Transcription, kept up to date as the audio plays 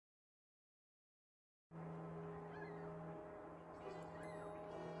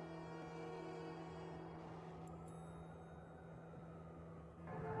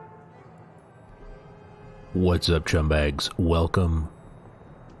What's up, chumbags? Welcome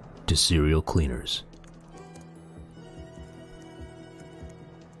to Serial Cleaners.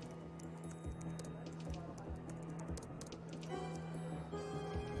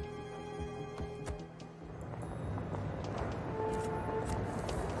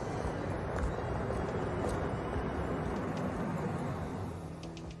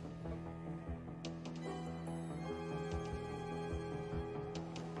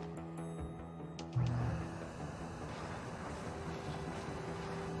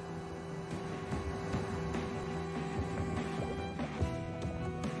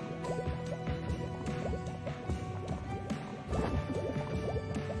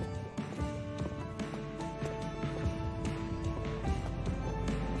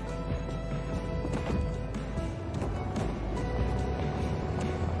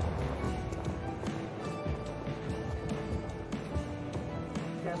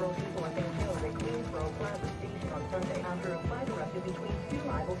 Several people have been killed at Queensboro Plaza Station on Sunday after a fight erupted between two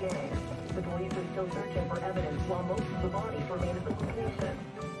rival gangs. The police are still searching for evidence while most of the bodies remain at the location.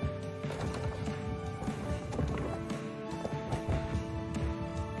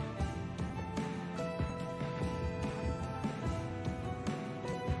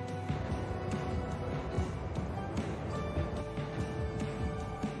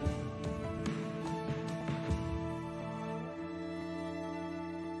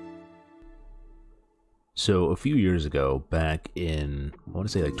 So a few years ago, back in, I want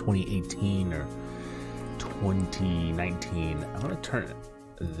to say like 2018 or 2019, I'm going to turn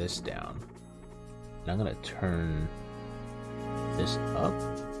this down. And I'm going to turn this up.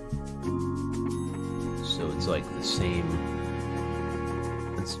 So it's like the same,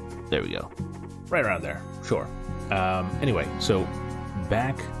 there we go. Right around there, sure. Anyway, so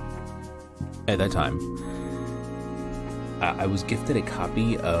back at that time, I was gifted a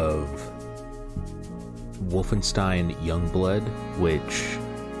copy of Wolfenstein Youngblood, which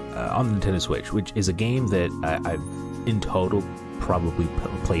on the Nintendo Switch, which is a game that I've in total probably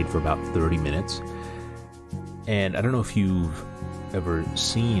played for about 30 minutes. And I don't know if you've ever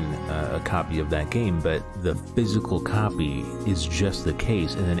seen a copy of that game, but the physical copy is just the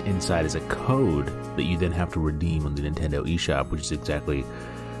case, and then inside is a code that you then have to redeem on the Nintendo eShop, which is exactly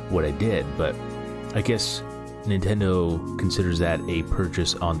what I did. But I guess Nintendo considers that a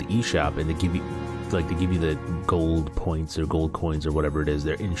purchase on the eShop, and they give you the gold points or gold coins or whatever it is,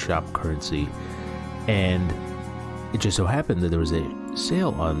 their in-shop currency. And it just so happened that there was a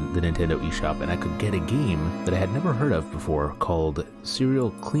sale on the Nintendo eShop, and I could get a game that I had never heard of before called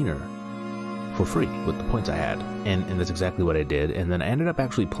Serial Cleaner for free with the points I had. And that's exactly what I did. And then I ended up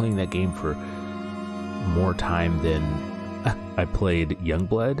actually playing that game for more time than I played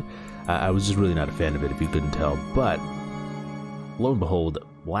Youngblood. I was just really not a fan of it, if you couldn't tell. But lo and behold,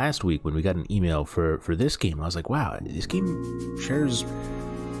 last week when we got an email for this game, I was like, wow, this game shares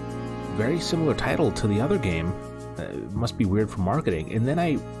very similar title to the other game. It must be weird for marketing. And then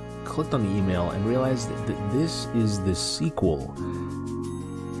I clicked on the email and realized that this is the sequel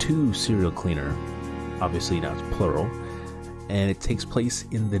to Serial Cleaner. Obviously now it's plural, and it takes place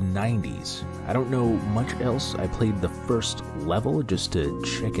in the 90s. I don't know much else. I played the first level just to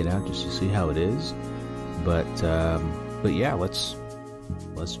check it out, just to see how it is. But yeah, let's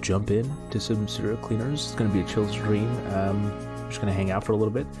jump in to some Serial Cleaners. It's going to be a chill stream. I'm just going to hang out for a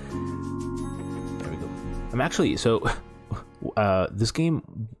little bit. There we go. I'm actually, so this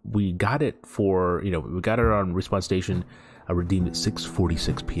game, we got it for, we got it on Respawn Station. I redeemed at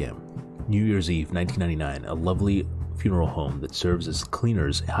 6:46 p.m. New Year's Eve, 1999. A lovely funeral home that serves as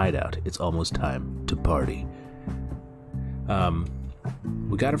cleaners' hideout. It's almost time to party.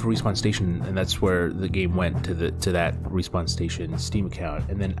 We got it for Respawn Station, and that's where the game went to that Respawn Station Steam account.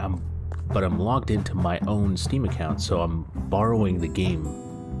 And then I'm logged into my own Steam account, so I'm borrowing the game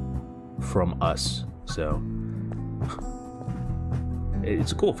from us. So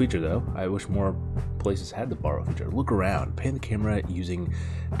it's a cool feature, though. I wish more places had the borrow feature. Look around, pan the camera using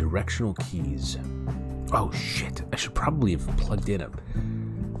directional keys. Oh shit! I should probably have plugged in a.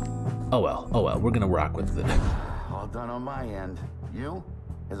 Oh well. We're gonna rock with it. All done on my end. You?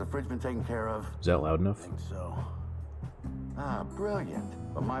 Has the fridge been taken care of? Is that loud enough? I think so. Ah,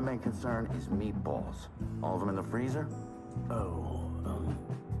 brilliant. But my main concern is meatballs. All of them in the freezer? Oh,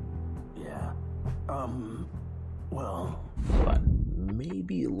 yeah. Well... Hold on.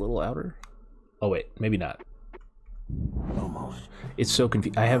 Maybe a little louder? Oh wait, maybe not. Almost. It's so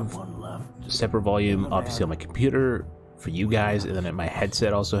confusing. I have separate volume, obviously, on my computer for you guys, and then my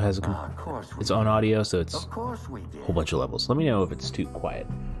headset also has its own audio, so it's a whole bunch of levels. Let me know if it's too quiet.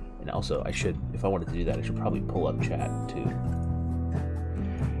 And also, if I wanted to do that, I should probably pull up chat too.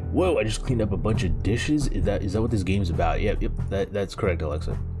 Whoa, I just cleaned up a bunch of dishes. Is that what this game's about? Yep, that's correct,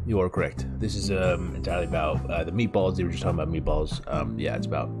 Alexa. You are correct. This is entirely about the meatballs. They were just talking about meatballs. Yeah, it's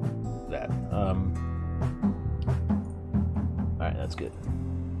about that. Alright, that's good.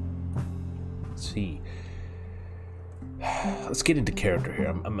 Let's see. Let's get into character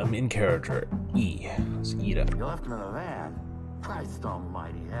here. I'm in character. E. Let's eat up. You left him in the van. Christ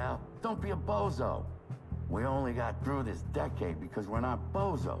almighty, Hal. Don't be a bozo. We only got through this decade because we're not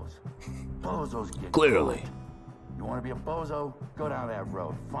bozos. Bozos get Clearly. killed. You want to be a bozo? Go down that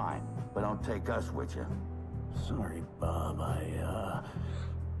road, fine. But don't take us with you. Sorry, Bob. I,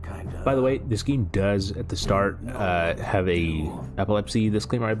 kinda... By the way, this game does at the start have a epilepsy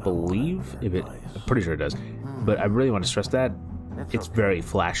disclaimer, I believe. I'm pretty sure it does. But I really want to stress that it's very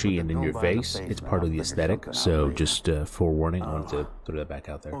flashy and in your face. It's part of the aesthetic. So just forewarning, I wanted to throw that back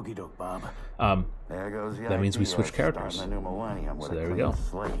out there. Okey doke, Bob. There goes the That means we idea switch of characters. starting a new millennium with So a there we clean go.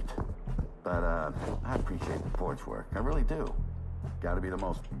 slate. But I appreciate the porch work. I really do. Got to be the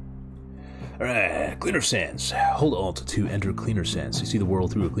most. Alright, Cleaner Sense. Hold Alt to enter Cleaner Sense. You see the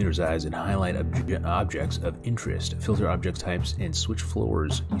world through a cleaner's eyes and highlight objects of interest. Filter object types and switch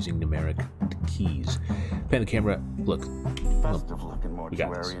floors using numeric keys. Pan the camera. Look. Festive looking we got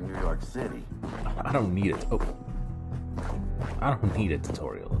this. mortuary in New York City. I don't need it. Oh. I don't need a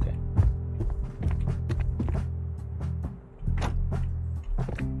tutorial, okay.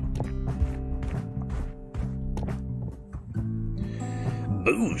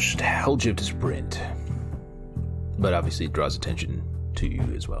 Boost. Hold shift to sprint. But obviously it draws attention to you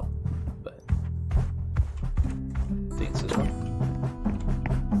as well. But I think it's this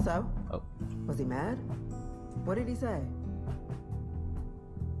one. So? Oh. Was he mad? What did he say?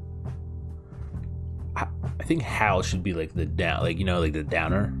 I think Hal should be like the down, like, you know, like the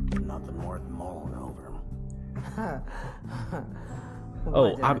downer. Nothing worth mulling over.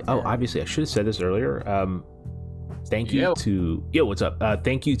 Oh, obviously I should have said this earlier. Thank you to what's up?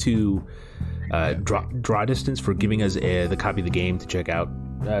 Thank you to Draw Distance for giving us the copy of the game to check out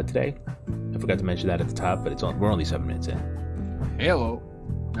today. I forgot to mention that at the top, but we're only 7 minutes in. Hello.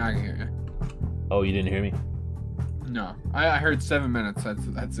 Now I can hear you. Oh, you didn't hear me? No, I heard 7 minutes.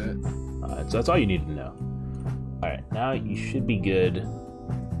 That's it. So that's all you need to know. All right, now you should be good.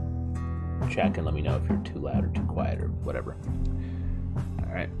 Check and let me know if you're too loud or too quiet or whatever.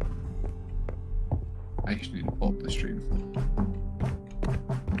 All right. I just need to pull up the stream.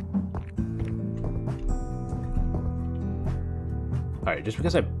 All right, just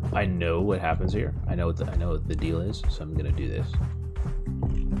because I know what happens here, I know what the deal is, so I'm gonna do this.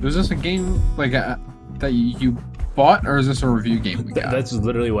 Was this a game like that you bought, or is this a review game we got? That's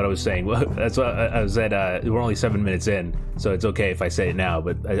literally what I was saying. Well, that's what I said. We're only 7 minutes in, so it's okay if I say it now.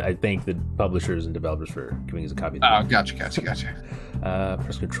 But I thank the publishers and developers for giving us a copy. Oh, gotcha.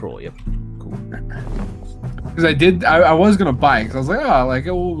 Press control. Yep. Cool. Because I was gonna buy it because I was like, oh, like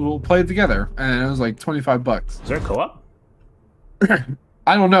we'll play it together, and it was like $25. Is there a co-op?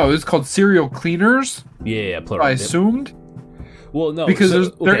 I don't know. It's called Serial Cleaners. Yeah, plural. I assumed. Well, no,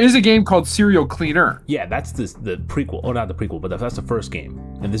 because there is a game called Serial Cleaner. Yeah, that's the prequel. Oh, not the prequel, but that's the first game,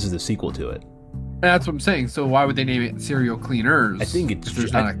 and this is the sequel to it. And that's what I'm saying. So why would they name it Serial Cleaners? I think it's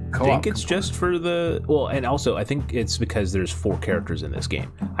there's not a co-op. I think it's just for the and also I think it's because there's 4 characters in this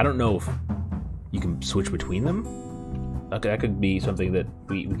game. I don't know if you can switch between them. Okay, that could be something that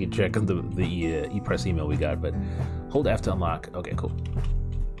we can check on the ePress email we got. But hold F to unlock. Okay, cool.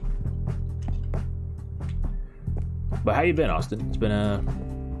 But how you been, Austin? It's been a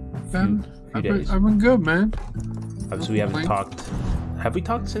few days. I've been good, man. Obviously, we haven't talked. Have we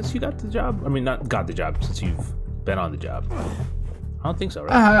talked since you got the job? I mean, not got the job, since you've been on the job. I don't think so,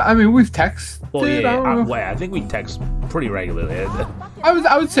 right? I mean, we've texted. Well, yeah, I think we text pretty regularly.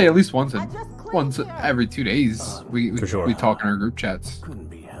 I would say at least once every 2 days. We For sure. we talk in our group chats. Couldn't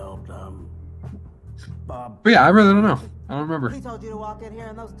be helped. Bob. But yeah, I really don't know. I don't remember. He told you to walk in here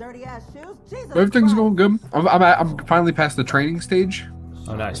in those dirty ass shoes? Jesus Everything's Christ. going good. I'm finally past the training stage.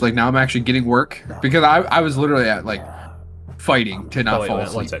 Oh, nice. So like now I'm actually getting work because I was literally at like fighting to not fall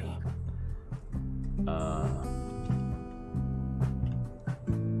asleep. One second.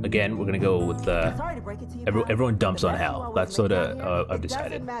 Again, we're gonna go with Sorry to break it to you, Bob, everyone dumps but on that's Hal. what That's we what make out here. I've It decided.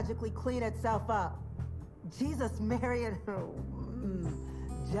 doesn't magically clean itself up. Jesus, Marion.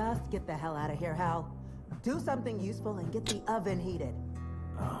 Just get the hell out of here, Hal. Do something useful and get the oven heated.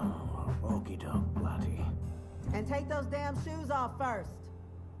 Oh, okey doke, Blatty. And take those damn shoes off first.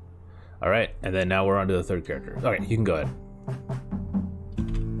 All right, and then now we're on to the third character. All right, you can go ahead.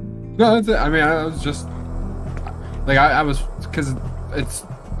 No, that's it. I mean, I was just like I was because it's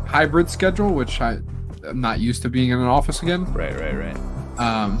hybrid schedule, which I'm not used to being in an office again. Right.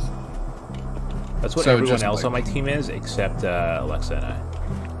 That's what So everyone just, else like- on my team is, except Alexa and I.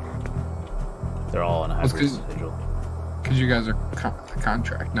 They're all on a That's hybrid 'cause- schedule. Because you guys are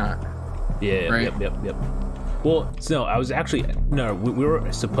contract, not. Yeah, Right. yep. Well, no, I was actually we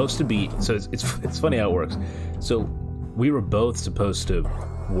were supposed to be. So it's funny how it works. So we were both supposed to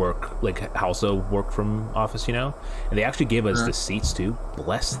work, like also work from office, you know, and they actually gave us the seats too.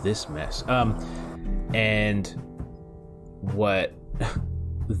 Bless this mess. And what?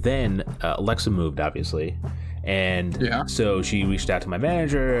 Then Alexa moved, obviously, and so she reached out to my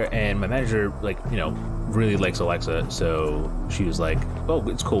manager, and my manager, like, you know, really likes Alexa, so she was like, "Oh,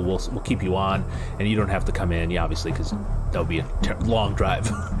 it's cool. We'll keep you on, and you don't have to come in, obviously, because that'll be a long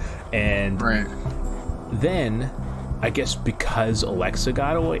drive." And then, I guess because Alexa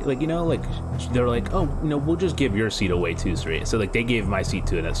got away, like, you know, like they're like, "Oh, you know, we'll just give your seat away too, straight." So like they gave my seat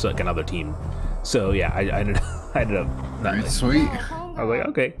to like another team. So yeah, I ended up not like, Sweet. I was like,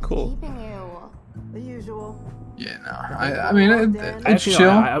 okay, cool. The usual. Yeah, no. I mean, it's Actually,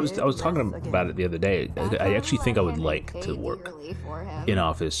 chill. no, I was talking about it the other day. I actually think I would like to work in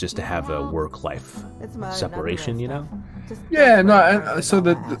office just to have a work-life separation, you know? Yeah, no. So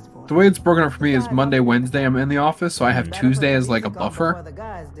the way it's broken up for me is Monday, Wednesday I'm in the office, so I have Tuesday as like a buffer.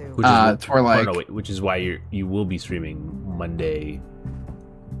 Which is why you will be streaming Monday.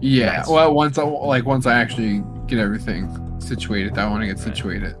 Yeah, nights. well, once I actually get everything situated, I want to get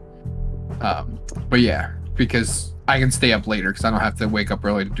situated. But yeah, because I can stay up later because I don't have to wake up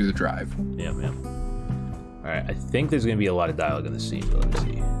early to do the drive. Yeah. All right, I think there's gonna be a lot of dialogue in the scene, but let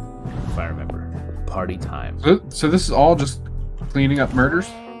me see if I remember. Party time. So this is all just cleaning up murders.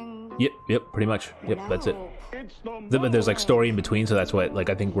 Yep, pretty much. Yep, that's it. But there's like story in between, so that's what, like,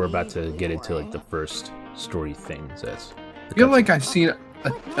 I think we're about to get into like the first story thing. So that's. I feel like I've seen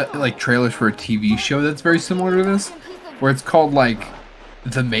like trailers for a TV show that's very similar to this, where it's called like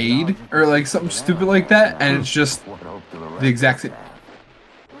The Maid or like something stupid like that, and it's just the exact same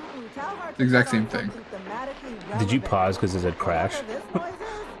thing. Did you pause because it said crash?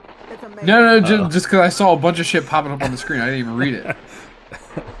 No, just because I saw a bunch of shit popping up on the screen, I didn't even read it.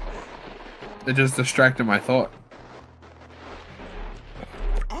 It just distracted my thought.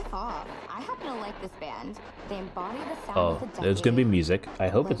 F off. I happen to like this band. They embody the sound Oh, of the decade. there's gonna be music. I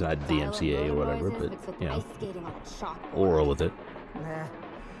hope it's not DMCA or whatever, but you know, we'll roll with it. Nah,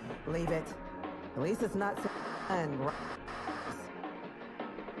 leave it. At least it's not so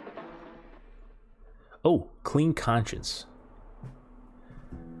Oh, clean conscience.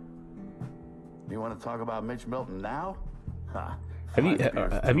 You want to talk about Mitch Milton now? Huh.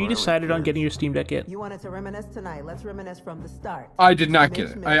 Have you decided on getting your Steam Deck yet? You wanted to reminisce tonight. Let's reminisce from the start. I did not get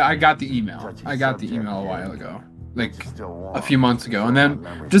it. I got the email. I got the email a while ago, like a few months ago, and then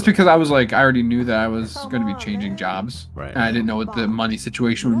just because I was like, I already knew that I was going to be changing jobs, Right. and I didn't know what the money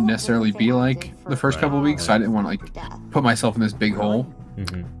situation would necessarily be like the first couple of weeks, so I didn't want to like put myself in this big hole.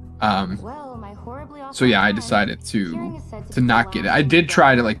 So yeah, I decided to not get it. I did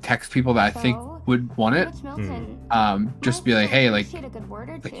try to like text people that I think would want it, just be like, hey, like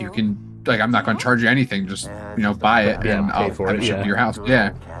you can, like, I'm not going to charge you anything, just, you know, buy it and I'll have it shipped to your house.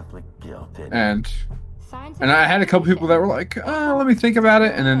 Yeah. And I had a couple people that were like, let me think about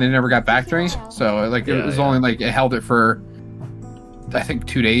it, and then they never got back to me. So like it was only like it held it for I think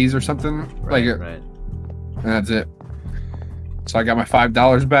 2 days or something, Right. and that's it. So I got my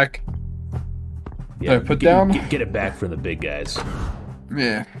 $5 back. Yeah, That I put down. Get it back from the big guys.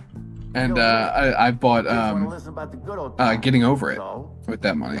 Yeah. And I bought Getting Over It with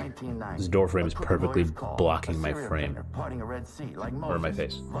that money. This door frame is perfectly blocking my frame or my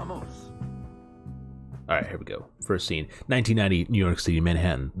face. All right, here we go. First scene: 1990, New York City,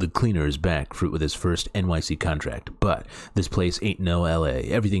 Manhattan. The cleaner is back with his first NYC contract, but this place ain't no LA.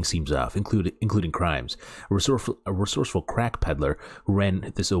 Everything seems off, including crimes. A resourceful crack peddler who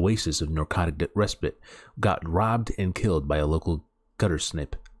ran this oasis of narcotic respite got robbed and killed by a local gutter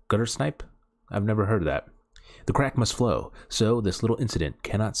snipe. Gutter snipe? I've never heard of that. The crack must flow, so this little incident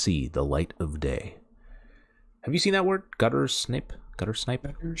cannot see the light of day. Have you seen that word? Gutter snipe? Gutter snipe?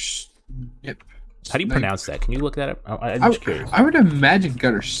 Yep. How do you pronounce that? Can you look that up? I'm just curious. I would imagine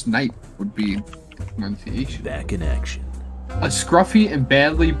gutter snipe would be pronunciation. Back in action. A scruffy and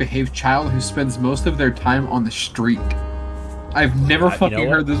badly behaved child who spends most of their time on the street. I've never fucking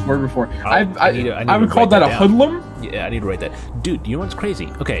heard this word before. I would call that a hoodlum. Yeah, I need to write that. Dude, you know what's crazy?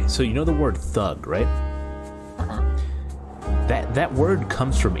 Okay, so you know the word thug, right? That word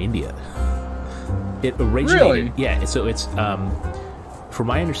comes from India. It originated. Really? Yeah, so it's from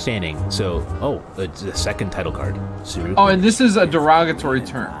my understanding, it's the second title card. Serial Oh, and this is a derogatory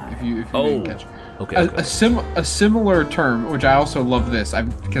term. If you didn't catch it. Okay. A similar term, which I also love this,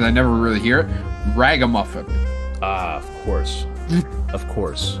 because I never really hear it. Ragamuffin. Ah, of course. Of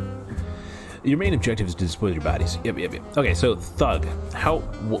course. Your main objective is to dispose of your bodies. Yep. Okay, so thug.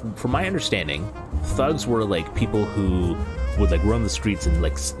 From my understanding, thugs were like people who would like roam the streets and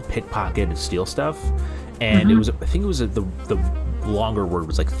like pickpocket and steal stuff. And I think it was the longer word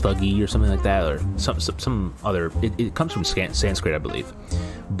was like thuggy or something like that, or some other. It comes from Sanskrit, I believe.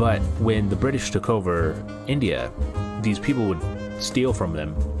 But when the British took over India, these people would steal from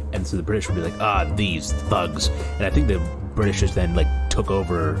them, and so the British would be like, these thugs. And I think the British then like took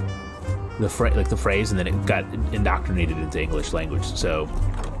over the phrase, and then it got indoctrinated into English language. So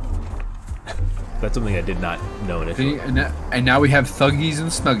that's something I did not know initially. And now we have thuggies and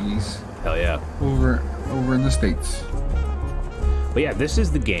snuggies. Hell yeah. Over in the States. But yeah, this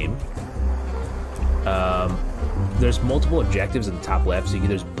is the game. There's multiple objectives in the top left. So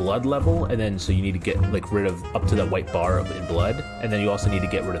there's blood level, and then so you need to get like rid of up to that white bar in blood, and then you also need to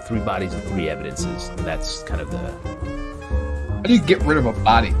get rid of 3 bodies and 3 evidences. And that's kind of the. How do you get rid of a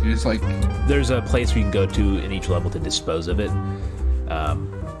body? You just like. There's a place where you can go to in each level to dispose of it.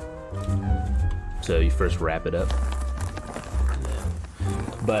 So you first wrap it up.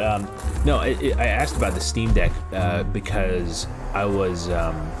 But no, I asked about the Steam Deck because I was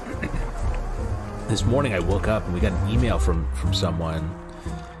this morning I woke up and we got an email from someone,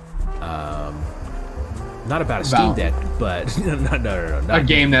 not about a Steam Deck, but no, a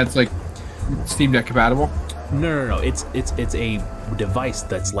game that's like Steam Deck compatible. No. It's a device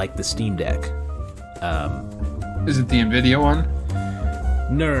that's like the Steam Deck. Is it the Nvidia one?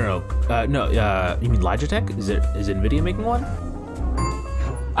 No. You mean Logitech? Is Nvidia making one?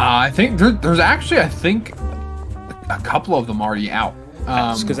 I think there's actually a couple of them already out.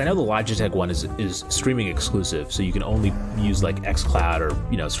 Because I know the Logitech one is streaming exclusive, so you can only use like xCloud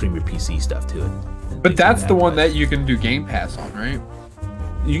or stream your PC stuff to it. But that's the one that you can do Game Pass on, right?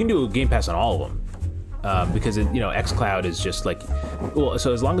 You can do a Game Pass on all of them. Because xCloud is just like, well,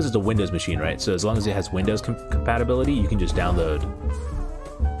 so as long as it's a Windows machine, right? So as long as it has Windows compatibility, you can just download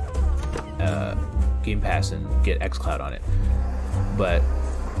Game Pass and get xCloud on it. But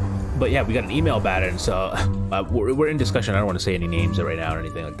yeah, we got an email about it, and so we're in discussion. I don't want to say any names right now or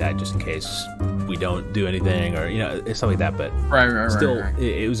anything like that, just in case we don't do anything or stuff like that. But still,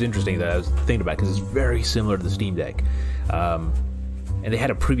 it was interesting that I was thinking about because it's very similar to the Steam Deck, and they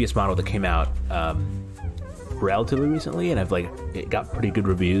had a previous model that came out relatively recently, and it got pretty good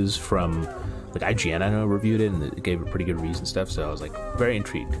reviews from like IGN. I know reviewed it and it gave it pretty good reviews and stuff. So I was like very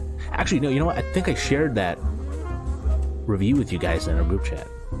intrigued. Actually, no, you know what? I think I shared that review with you guys in our group chat.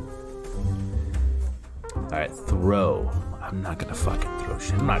 Alright, throw. I'm not gonna fucking throw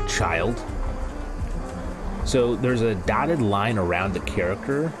shit. I'm not a child. So there's a dotted line around the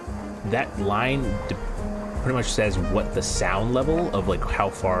character. That line pretty much says what the sound level of like how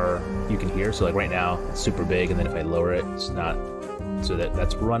far you can hear. So like right now it's super big, and then if I lower it, it's not. So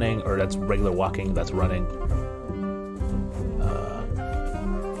that's running, or that's regular walking, that's running.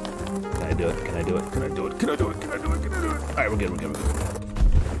 Can I do it? Can I do it? Can I do it? Can I do it? Can I do it? Can I do it? Alright, we're good.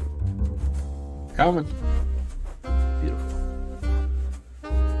 Coming. Beautiful.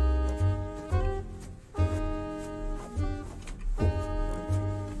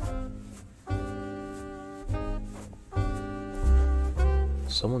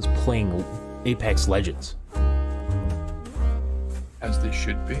 Someone's playing Apex Legends. As they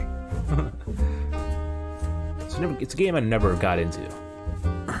should be. It's a game I never got into.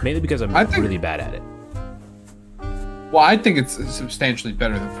 Mainly because I'm really bad at it. Well, I think it's substantially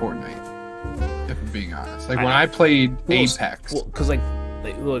better than Fortnite, if I'm being honest. Like, when I played Apex... Well, because,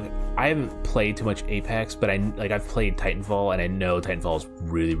 look, I haven't played too much Apex, but I've played Titanfall, and I know Titanfall is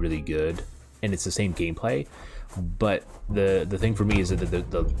really, really good, and it's the same gameplay. But the thing for me is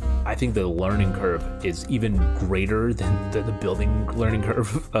that I think the learning curve is even greater than the building learning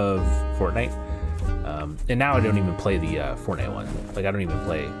curve of Fortnite. And now I don't even play the Fortnite one. Like, I don't even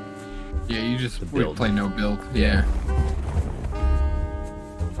play. Yeah, you just play no build. Yeah.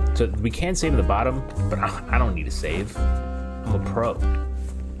 So we can save at the bottom, but I don't need to save. I'm a pro.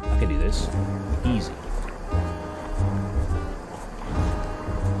 I can do this easy.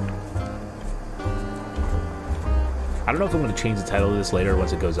 I don't know if I'm going to change the title of this later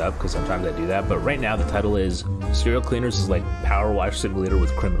once it goes up, because sometimes I do that, but right now the title is Serial Cleaners is like Power Wash Simulator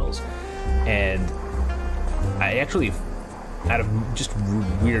with Criminals. And I actually, out of just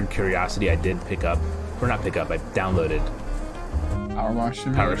weird curiosity, I did I downloaded Power Wash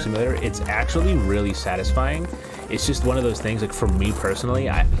Simulator. It's actually really satisfying. It's just one of those things, like, for me personally,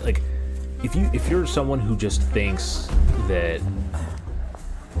 if you're someone who just thinks that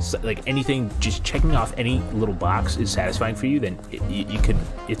like anything, just checking off any little box is satisfying for you, then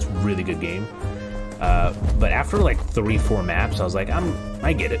it's a really good game. But after like 3-4 maps, I was like,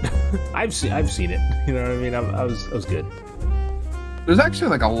 I get it. I've seen it. You know what I mean? I was good. There's actually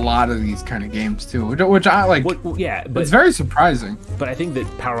like a lot of these kind of games too, which I like. Well, yeah, but it's very surprising. But I think that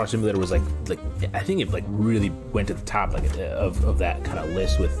Power Wash Simulator was like I think it like really went to the top like of that kind of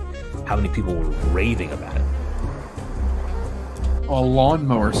list with how many people were raving about it. Well,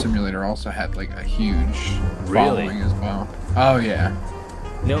 Lawnmower Simulator also had like a huge following as well. Oh yeah.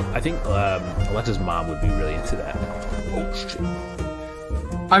 No, I think Alexa's mom would be really into that. Oh shit.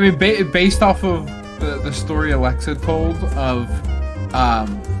 I mean, based off of the story Alexa told of,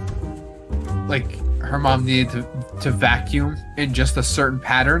 like her mom needed to vacuum in just a certain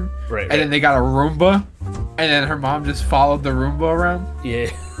pattern, right? And then they got a Roomba, and then her mom just followed the Roomba around.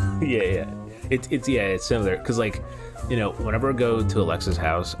 Yeah, yeah. It's similar because like, you know, whenever I go to Alexa's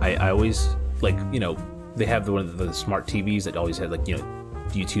house, I always like, you know, they have one of the smart TVs that always had like, you know,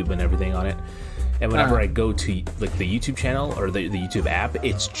 YouTube and everything on it. And whenever I go to like the YouTube channel or the YouTube app,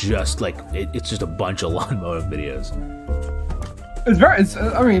 it's just like it's just a bunch of lawnmower videos. It's very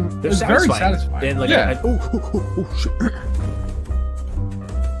satisfying. And like, yeah. Oh shit.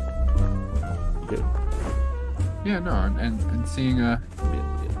 Good. Yeah, no, and seeing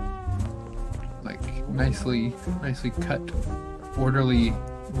like nicely cut, orderly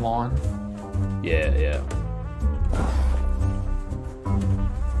lawn. Yeah.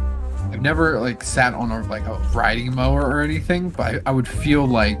 I've never like sat on a riding mower or anything, but I would feel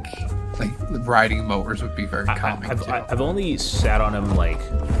like riding mowers would be very calming. I've only sat on them like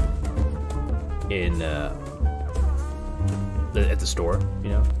in at the store, you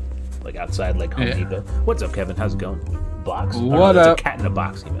know, like outside, like Home Depot. What's up, Kevin? How's it going? Box. What up? It's a cat in a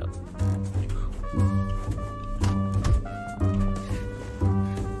box, you know.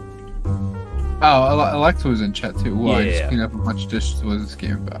 Oh, Alexa was in chat too. Well, I just Yeah. cleaned up a bunch of dishes. What is this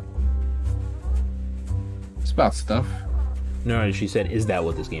game about? It's about stuff. No, she said, "Is that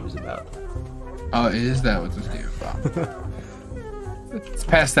what this game is about?" Oh, is that what this game is about? It's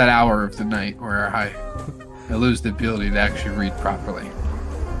past that hour of the night where I lose the ability to actually read properly.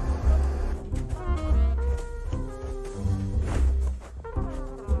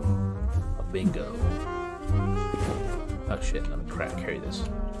 A bingo. Oh shit! Let me carry this.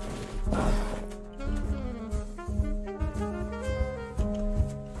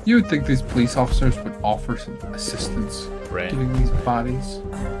 You would think these police officers would offer some assistance doing these bodies.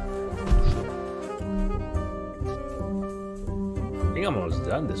 I think I'm almost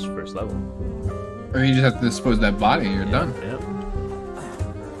done this first level. I mean, you just have to dispose of that body and you're done. Yeah.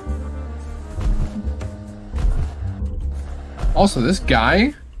 Also, this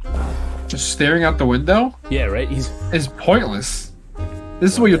guy just staring out the window. Yeah, right. Is pointless.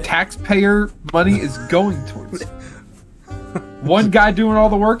 This is what your taxpayer money is going towards. One guy doing all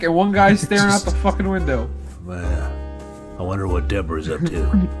the work and one guy staring out the fucking window. Man, I wonder what Deborah's up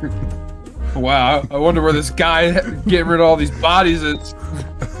to. Wow, I wonder where this guy getting rid of all these bodies is.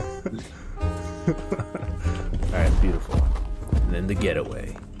 Alright, beautiful. And then the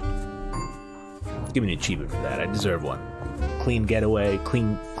getaway. Give me an achievement for that. I deserve one. Clean getaway,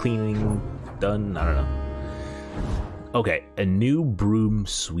 cleaning done. I don't know. Okay, a new broom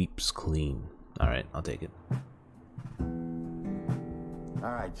sweeps clean. Alright, I'll take it. All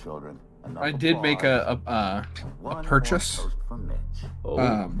right, children. I did make a purchase.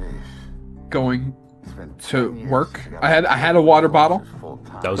 Going to work. I had a water bottle.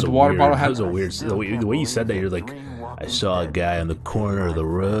 That was water bottle. That was a weird. The way you said that, you're like, I saw a guy on the corner of the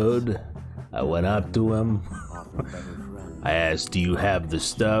road. I went up to him. I asked, "Do you have the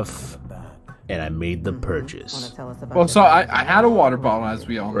stuff?" And I made the purchase. Well, so I had a water bottle, as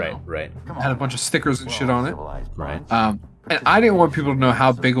we all know. Right. I had a bunch of stickers and shit on it. Right. And I didn't want people to know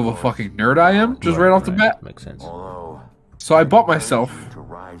how big of a fucking nerd I am, just right off the bat. Makes sense. So I bought myself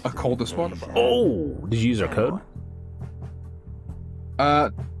a coldest water bottle. Oh, did you use our code?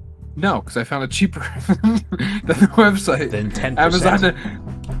 No, because I found it cheaper than the website. Then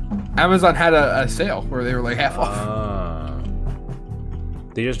 10%. Amazon had a sale where they were like half off.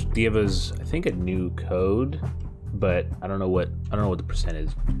 They just gave us, I think, a new code, but I don't know what the percent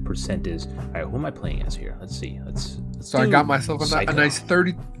is. All right, who am I playing as here? Let's see. So I got myself a nice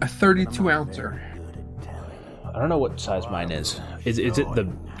 32 ouncer. I don't know what size mine is. Is it the?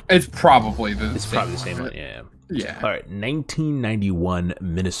 It's probably the. It's probably the same one. Yeah. Yeah. All right. 1991,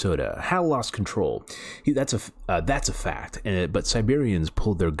 Minnesota. Hal lost control. That's a fact. But Siberians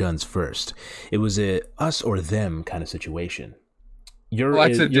pulled their guns first. It was a us or them kind of situation.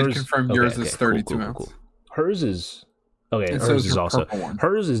 Alexa did confirm yours is 32 ounces. Cool. Hers is Okay, And so hers is is her also purple one.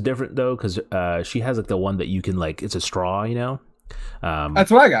 hers is different though because she has like the one that you can like it's a straw, you know.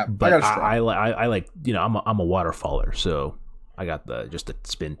 That's what I got. But I got a straw. I like you know I'm a waterfaller, so I got just the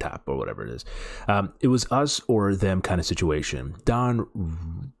spin top or whatever it is. It was us or them kind of situation.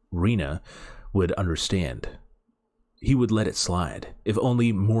 Don Rena would understand. He would let it slide. If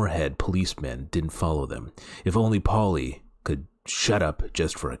only Moorhead policemen didn't follow them. If only Polly could shut up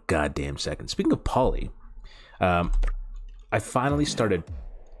just for a goddamn second. Speaking of Polly, I finally started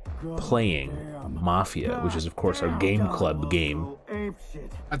playing Mafia, which is of course our game club game.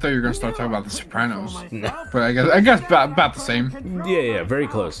 I thought you were gonna start talking about The Sopranos, but I guess about the same. Yeah, very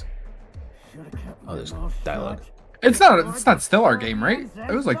close. Oh, there's dialogue. It's not still our game, right?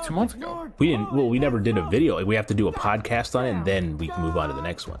 It was like 2 months ago. We didn't. Well, we never did a video. Like, we have to do a podcast on it, and then we can move on to the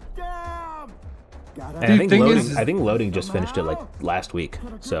next one. And I think loading just finished it like last week.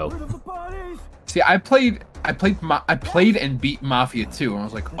 So, see, I played and beat Mafia 2, and I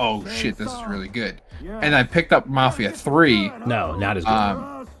was like, oh shit, this is really good. And I picked up Mafia 3. No, not as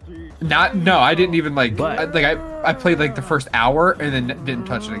good. No, I didn't even like. But- I played like the first hour and then didn't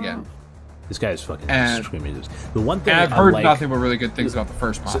touch it again. This guy is fucking And- screaming this. The one thing And I've heard I like, nothing but really good things about the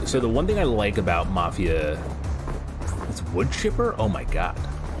first Mafia. So the one thing I like about Mafia, it's wood chipper. Oh my god.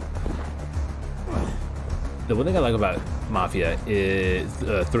 The one thing I like about Mafia is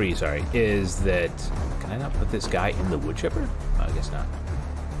 3. Sorry, is that can I not put this guy in the wood chipper? Oh, I guess not.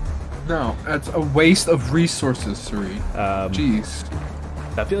 No, that's a waste of resources, Suri. Jeez.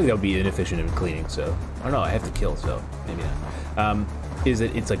 I feel like that would be inefficient in cleaning. So I don't know. I have to kill, so maybe not. Is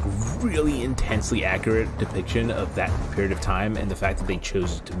that it's like really intensely accurate depiction of that period of time, and the fact that they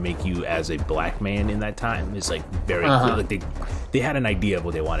chose to make you as a black man in that time is like very clear. Like they had an idea of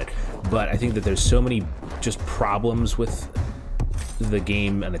what they wanted, but I think that there's so many just problems with the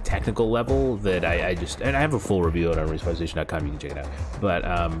game on a technical level that I just and I have a full review on RespawnStation.com. You can check it out, but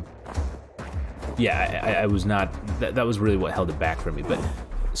yeah, I was not that was really what held it back for me. But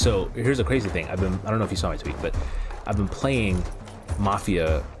so here's a crazy thing. I don't know if you saw my tweet, but I've been playing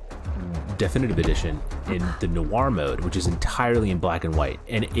Mafia Definitive Edition in the noir mode, which is entirely in black and white,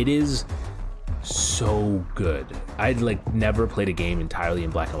 and it is so good. I'd like never played a game entirely in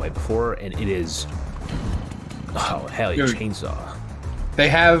black and white before, and it is oh hell yeah, chainsaw. They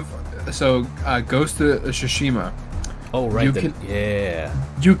have Ghost of Tsushima. Oh right,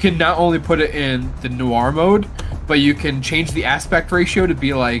 You can not only put it in the noir mode, but you can change the aspect ratio to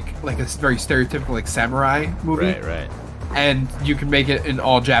be like a very stereotypical like samurai movie. Right. And you can make it in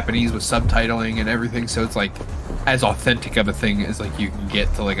all Japanese with subtitling and everything, so it's like as authentic of a thing as like you can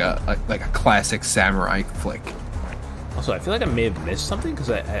get to like a classic samurai flick. Also, I feel like I may have missed something because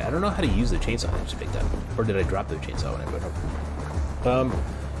I don't know how to use the chainsaw I just picked up, or did I drop the chainsaw when I put it up?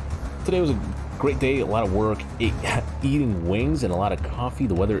 Today was a great day, a lot of work, eating wings and a lot of coffee.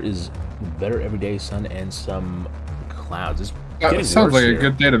 The weather is better every day, sun and some clouds. It's That sounds like a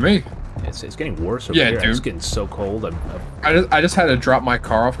good day to me. It's getting worse over here. Dude. It's getting so cold. I just had to drop my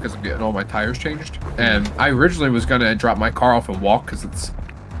car off because I'm getting all my tires changed. And I originally was going to drop my car off and walk because it's,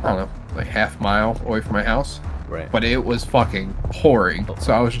 I don't know, like half mile away from my house. Right. But it was fucking pouring.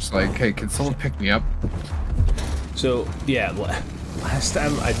 So I was just like, hey, can someone pick me up? So, yeah, last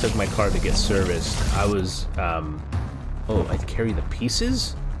time I took my car to get serviced, I was, oh, I carry the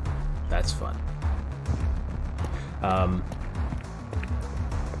pieces? That's fun.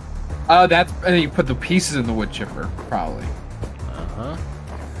 And then you put the pieces in the wood chipper, probably.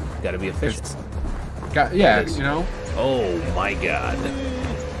 Gotta be efficient. Yeah, you know? Oh my god.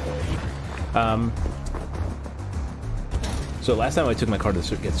 So last time I took my car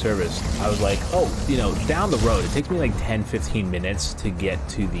to get serviced, I was like, oh, you know, down the road, it takes me like 10-15 minutes to get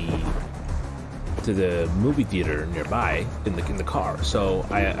to the movie theater nearby in the car. So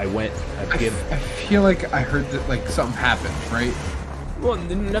I went. I feel like I heard that like something happened, right? Well,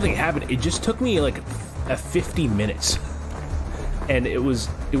 nothing happened. It just took me like 50 minutes, and it was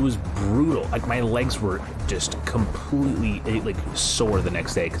brutal. Like my legs were just completely like sore the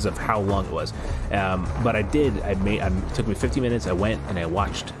next day because of how long it was. But I did. It took me 50 minutes. I went and I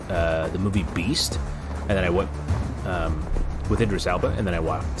watched the movie Beast, and then I went with Idris Elba, and then I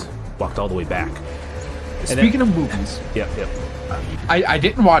walked all the way back. Speaking of movies, yep. I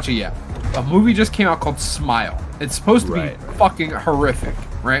didn't watch it yet. A movie just came out called Smile. It's supposed to be fucking horrific,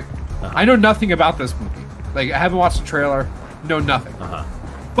 right? I know nothing about this movie. Like, I haven't watched the trailer, know nothing.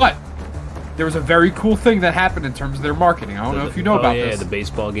 But there was a very cool thing that happened in terms of their marketing. I don't know if you know about this. Yeah, the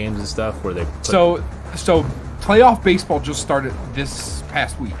baseball games and stuff where they So playoff baseball just started this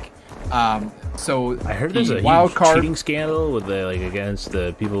past week. So I heard there's a wild huge card cheating scandal with the against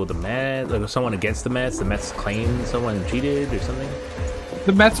the people with the Mets. Like someone against the Mets. The Mets claim someone cheated or something.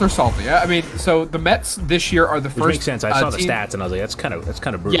 The Mets are salty. I mean, so the Mets this year are the Which first. makes sense. I saw the team, stats and I was like, that's kind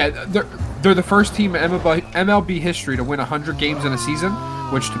of brutal. Yeah, they're the first team in MLB history to win 100 games in a season,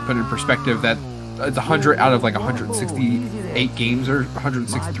 which to put in perspective, that it's 100 out of like 168 games or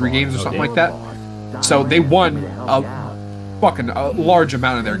 163 games or something like that. So they won a large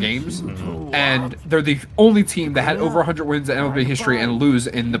amount of their games, and they're the only team that had over 100 wins in MLB history and lose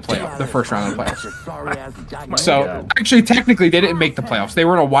in the first round of the playoffs. So actually, technically, they didn't make the playoffs. They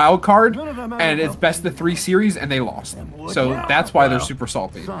were in a wild card, and it's best of 3 series, and they lost. So that's why they're super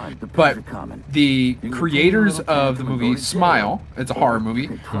salty. But the creators of the movie Smile, it's a horror movie,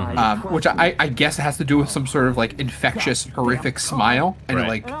 which I guess it has to do with some sort of like infectious, horrific smile, and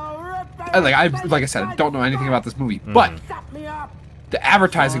like I said, I don't know anything about this movie, but the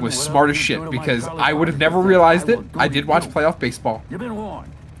advertising was smart as shit because I would have never realized it. I did watch playoff baseball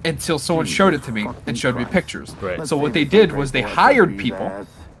until someone showed it to me and showed me pictures. Right. So what they did was they hired people,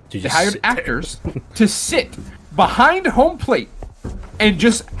 they hired actors to sit behind home plate and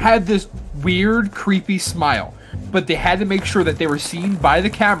just had this weird, creepy smile. But they had to make sure that they were seen by the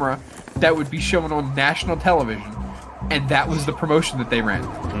camera that would be shown on national television. And that was the promotion that they ran.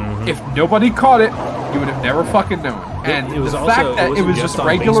 If nobody caught it, you would have never fucking known. And it was the also, fact that it was just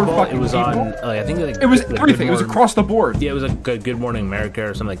regular baseball, fucking it was people, on, I think like, it was like everything. It was across the board. Yeah, it was like Good Morning America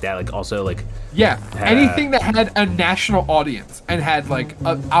or something like that. Like also like anything that had a national audience and had like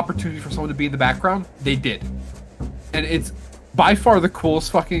an opportunity for someone to be in the background, they did. And it's by far the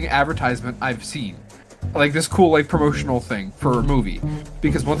coolest fucking advertisement I've seen. Like this cool like promotional thing for a movie,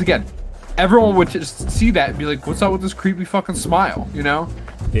 because once again, everyone would just see that and be like, what's up with this creepy fucking smile, you know?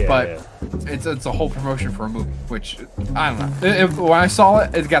 Yeah, but it's a whole promotion for a movie, which, I don't know. When I saw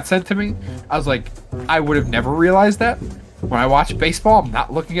it, it got sent to me, I was like, I would have never realized that. When I watch baseball, I'm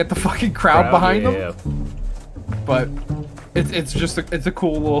not looking at the fucking crowd behind them. But it's just it's a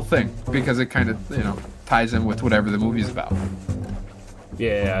cool little thing, because it kind of, you know, ties in with whatever the movie's about.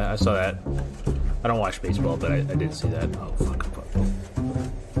 Yeah, I saw that. I don't watch baseball, but I did see that. Oh, fuck.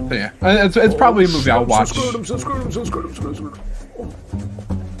 So yeah, it's probably a movie I'll watch.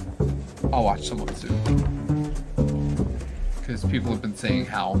 I'll watch some of it soon. Because people have been saying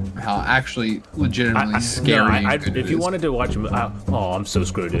how actually legitimately scary. If you wanted to watch, I'm so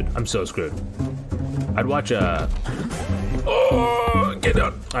screwed, dude. I'm so screwed. I'd watch get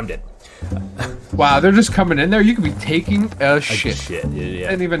down. I'm dead. Wow, they're just coming in there. You could be taking a shit. Yeah.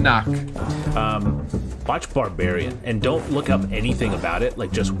 Didn't even knock. Watch Barbarian and don't look up anything about it.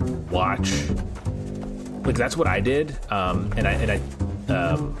 Like just watch. Like that's what I did. And I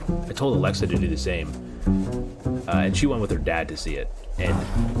told Alexa to do the same. And she went with her dad to see it. And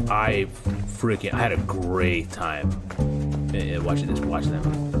I had a great time watching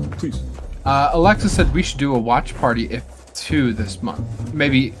that. Please. Alexa said we should do a watch party if 2 this month.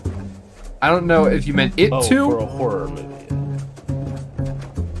 Maybe. I don't know if you meant It 2 for a horror movie.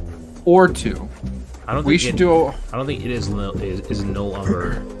 Or 2. I don't think I don't think it is no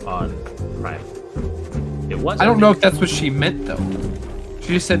longer on Prime. It was. I don't know if that's what she meant though. She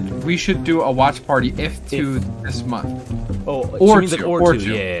just said we should do a watch party if 2 this month. Oh, or 2. Like Or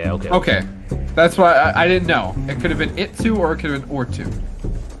 2. Yeah, okay. Okay. That's why I didn't know. It could have been It 2 or it could have been or 2.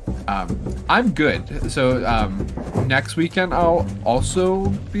 I'm good. So next weekend I'll also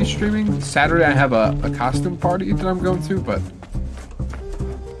be streaming. Saturday I have a costume party that I'm going to, but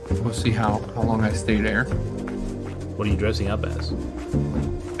we'll see how long I stay there. What are you dressing up as?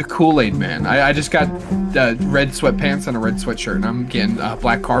 The Kool-Aid Man. I just got red sweatpants and a red sweatshirt, and I'm getting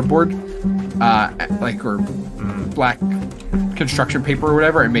black cardboard, or black construction paper or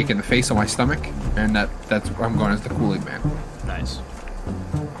whatever, and making the face on my stomach, and that's where I'm going as the Kool-Aid Man. Nice.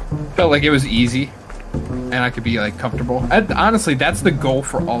 Felt like it was easy, and I could be like comfortable. And honestly, that's the goal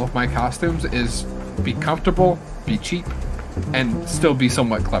for all of my costumes: is be comfortable, be cheap, and still be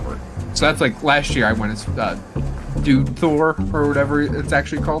somewhat clever. So that's like last year I went as Dude Thor or whatever it's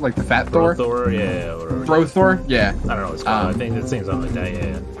actually called, like the Fat Thor. Thor, yeah. Whatever. Bro Thor, yeah. I don't know what it's called. I think it seems something like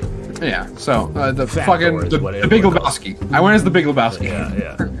that. Yeah. Yeah. So the Fat fucking Thor is the Big Lebowski. I went as the Big Lebowski.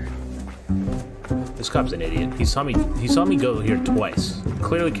 Yeah. This cop's an idiot. He saw me go here twice,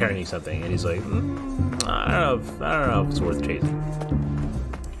 clearly carrying something, and he's like, I don't know if it's worth chasing.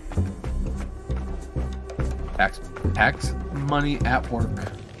 Tax money at work.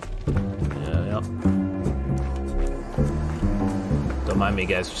 Yeah. Don't mind me,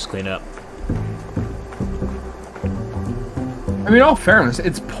 guys. Just clean up. I mean, in all fairness,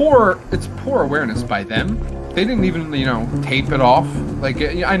 it's poor awareness by them they didn't even, you know, tape it off. Like,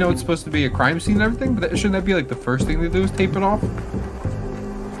 I know it's supposed to be a crime scene and everything, but shouldn't that be like the first thing they do is tape it off?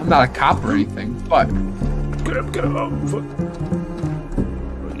 I'm not a cop or anything, but Get up, oh, fuck.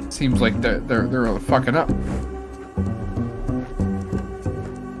 it seems like they're really fucking up.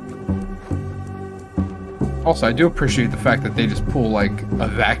 Also, I do appreciate the fact that they just pull like a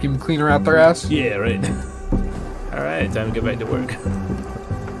vacuum cleaner out their ass. Yeah, right. All right, time to get back to work.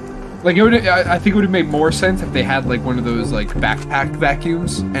 Like it would, I think it would have made more sense if they had like one of those like backpack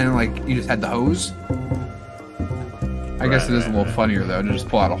vacuums and like you just had the hose. I guess it is a little funnier though to just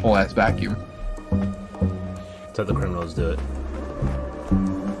pull out a whole ass vacuum. That's how the criminals do it.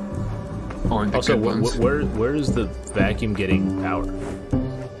 Only the Also, good ones. where is the vacuum getting power?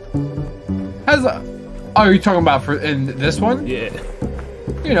 Has a, oh, are you talking about for in this one? Yeah.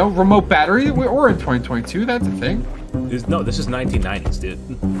 You know, remote battery. We're in 2022. That's a thing. No, this is 1990s, dude.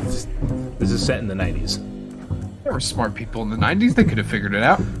 This is set in the 90s. There were smart people in the 90s. They could have figured it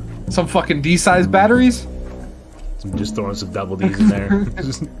out. Some fucking D-size batteries. Just throwing some double D's in there.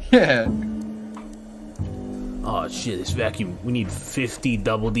 Yeah. Oh shit! This vacuum. We need 50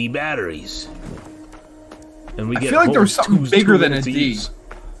 double D batteries. And we I get. feel like there was something bigger than a D. Use.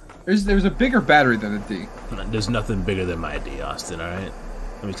 There's a bigger battery than a D. There's nothing bigger than my D, Austin. All right.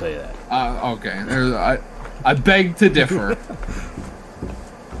 Let me tell you that. Okay. I beg to differ.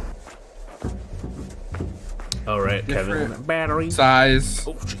 All right, Different Kevin. Battery size.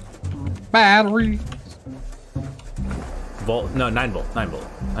 Oh shit. Battery. Volt? No, 9 volt. 9 volt.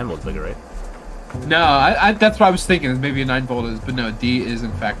 9 volt's bigger, right? No, I that's what I was thinking. Is maybe a 9 volt is, but no, D is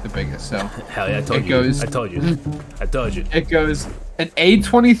in fact the biggest. So Hell yeah! I told it you. goes. I told you. I told you. It goes. An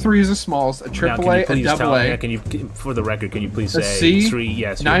A23 is the smallest. A Now, AAA, can you please a tell? AA. Yeah, can you, for the record, can you please A say C, 3?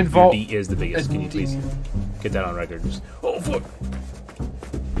 Yes, 9 your volt, D is the biggest. a Can you D. please get that on record? Just, oh fuck!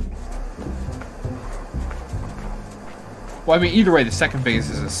 Well, I mean, either way, the second biggest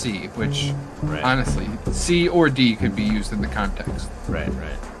is a C, which Right. honestly, C or D could be used in the context. Right,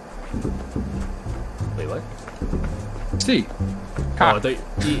 right. Wait, what? C. Oh, Cock. I thought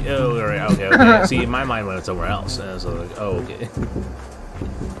oh, all right, okay. See, my mind went somewhere else. And I was like, oh, okay.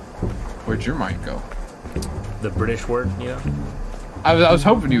 Where'd your mind go? The British word, you know? I was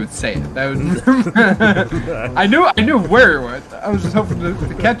hoping you would say it. That was. I knew where it went. I was just hoping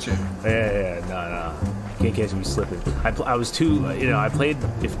to catch it. Yeah, no. Can't catch me slipping. I was too, you know, I played,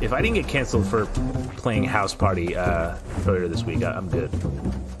 if I didn't get canceled for playing House Party earlier this week, I'm good.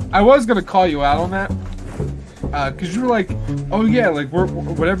 I was gonna call you out on that, cause you were like, oh yeah, like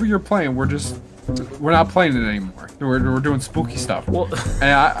whatever you're playing, we're not playing it anymore. We're doing spooky stuff. Well,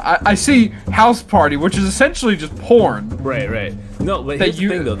 and I see House Party, which is essentially just porn. Right. No, but here's the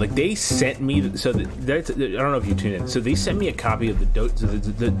thing though, like they sent me, so I don't know if you tuned in. So they sent me a copy of the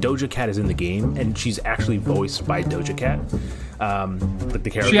Doja Cat is in the game, and she's actually voiced by Doja Cat, like the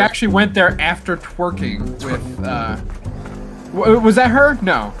character. She actually went there after twerking with. Was that her?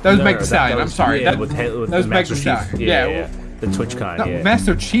 No, that was Meg Thee Stallion. I'm sorry. Yeah, that with was Meg Thee Master Stallion. Chief. Yeah. The TwitchCon. No, Yeah,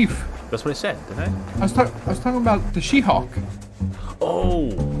 Master Chief. that's what I said, didn't I? I was talking about the She-Hulk.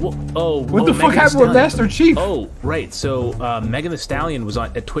 What the fuck happened with Master Chief? Oh, right. So Megan Thee Stallion was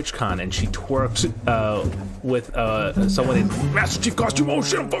at TwitchCon and she twerked with someone in Master Chief costume. Oh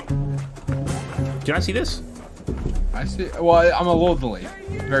shit! Fuck. Do you not see this? I see. Well, I'm a little delayed.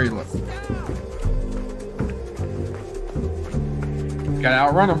 Very little. Gotta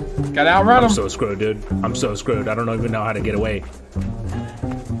outrun him. I'm so screwed, dude. I'm so screwed. I don't even know how to get away.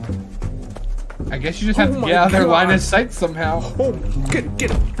 I guess you just have to get out of their line of sight somehow. Oh, get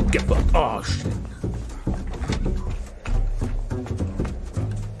fucked. Oh shit.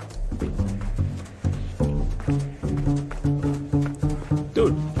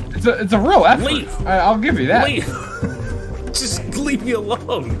 Dude, It's a real effort. Leave. I'll give you that. leave. Just leave me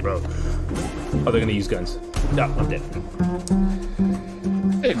alone, bro. Oh, they're gonna use guns. No, I'm dead.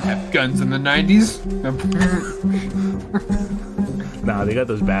 They didn't have guns in the 90s. Nah, they got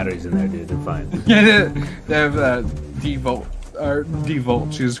those batteries in there, dude. They're fine. Yeah, they have D-Volt. Or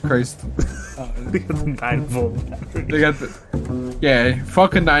D-Volt, Jesus Christ. They got the 9 volt batteries. They got the... Yeah,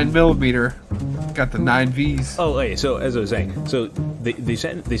 fucking 9mm. Got the 9Vs. Oh, wait. So as I was saying, so they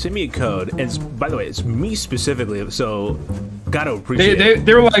sent me a code, and by the way, it's me specifically. So gotta appreciate.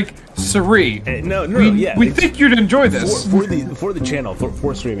 They were like, Siri. No, yeah. We think you'd enjoy this for the channel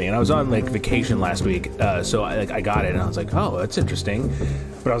for streaming, and I was on like vacation last week, so I got it, and I was like, oh, that's interesting.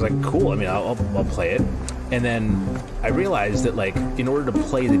 But I was like, cool. I mean, I'll play it, and then I realized that like in order to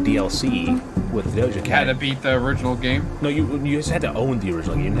play the DLC, with Doja Cat. You had to beat the original game? No, you just had to own the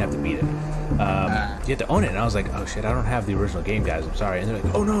original game. You didn't have to beat it. You had to own it. And I was like, oh shit, I don't have the original game, guys. I'm sorry. And they're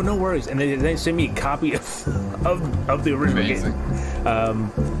like, oh no worries. And they sent me a copy of the original Amazing.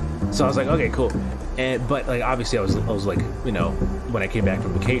 game. So I was like, okay, cool. But like obviously I was like, you know, when I came back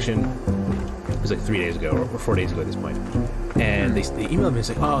from vacation, it was like 3 days ago or 4 days ago at this point. And they emailed me. It's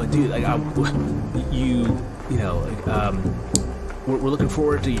like, oh dude, like we're looking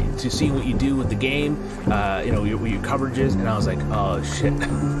forward to seeing what you do with the game, you know, what your coverage is. And I was like, oh shit.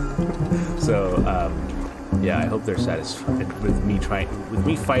 So yeah, I hope they're satisfied with me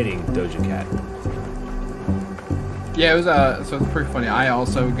fighting Doja Cat. Yeah, it was so it's pretty funny. I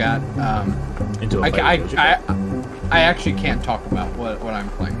also got into a fight with Doja Cat. I actually can't talk about what I'm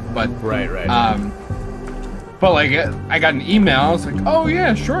playing, but right. But like I got an email. I was like, oh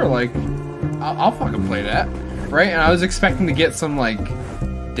yeah, sure, like I'll fucking play that, right? And I was expecting to get some like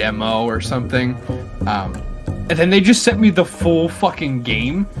demo or something, and then they just sent me the full fucking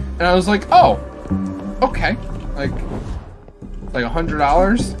game, and I was like, oh, okay, like $100.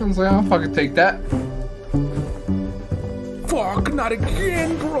 I was like, I'll fucking take that. Fuck, not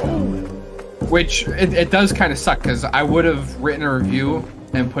again, bro. Which it does kind of suck because I would have written a review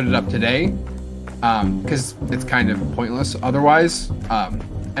and put it up today, because it's kind of pointless otherwise.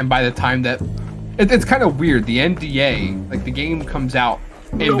 And by the time that it's kind of weird, the NDA, like the game comes out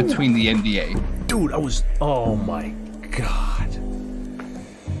in between the NDA. Dude, oh my god.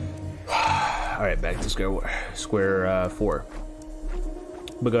 All right, back to square 4.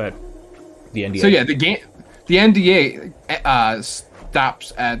 But go ahead. The NDA. So yeah, the NDA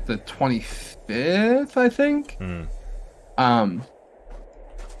stops at the 25th, I think.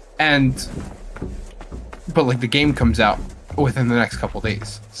 But like the game comes out within the next couple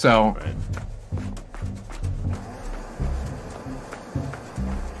days. So right.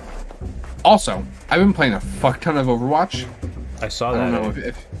 Also, I've been playing a fuck ton of Overwatch. I saw that. I don't know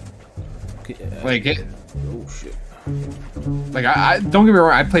if like it. Oh shit. Like I don't get me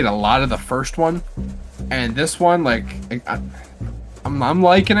wrong, I played a lot of the first one, and this one, like I'm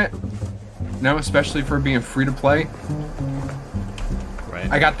liking it. You know, especially for being free to play. Right.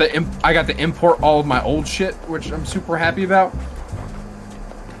 I got to import all of my old shit, which I'm super happy about.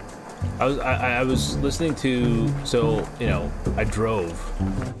 I was listening to, so you know, I drove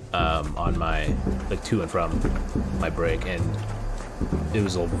on my to and from my break, and it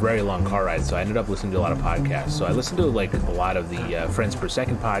was a very long car ride, so I ended up listening to a lot of podcasts. So I listened to like a lot of the Friends Per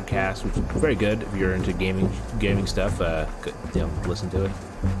Second podcast, which is very good if you're into gaming stuff. You know, listen to it.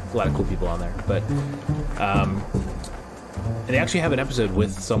 A lot of cool people on there, but and they actually have an episode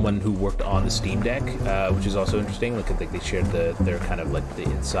with someone who worked on the Steam Deck, which is also interesting. Like they shared their kind of like the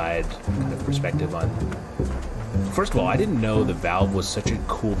inside kind of perspective on. First of all, I didn't know that Valve was such a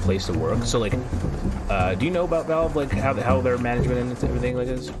cool place to work. So like, do you know about Valve, like how their management and everything like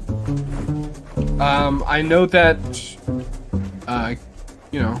is? I know that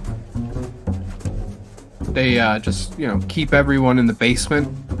you know, they just, you know, keep everyone in the basement.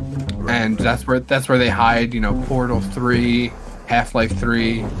 And that's where they hide, you know, Portal 3, Half-Life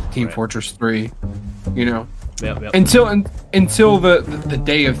 3, Team Fortress 3, you know. Yep. Until the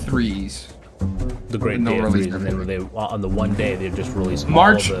day of threes. The great day of threes, and then on the one day they just released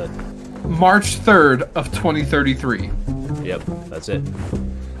March 3rd of 2033. Yep, that's it.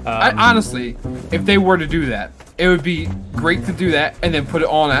 Honestly, if they were to do that, it would be great to do that and then put it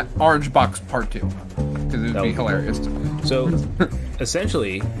on at Orange Box Part 2. Because it would be hilarious. So,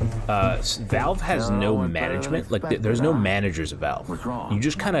 essentially, Valve has no management. Like, there's no managers of Valve. You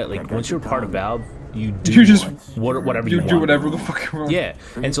just kind of, like, once you're part of Valve, you do whatever you want. You do whatever the fuck you want. Yeah.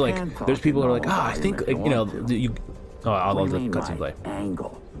 And so, like, there's people who are like, I think, like, you know, I'll let the cutscene play.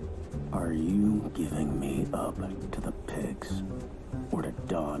 Angle. Are you giving me up to the pigs? Or to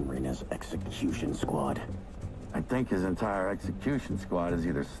Don Rena's execution squad? I think his entire execution squad is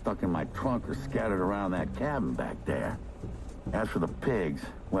either stuck in my trunk or scattered around that cabin back there. As for the pigs,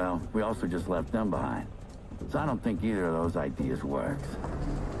 well, we also just left them behind. So I don't think either of those ideas works.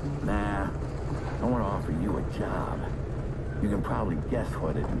 Nah, I want to offer you a job. You can probably guess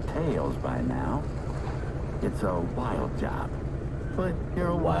what it entails by now. It's a wild job. But you're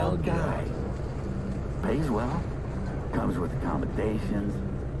a wild guy. Pays well, comes with accommodations,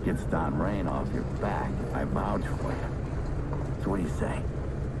 gets Don Rain off your back if I vouch for you. So what do you say?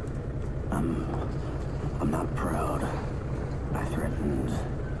 I'm not proud. I threatened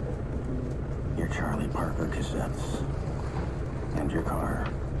your Charlie Parker cassettes and your car.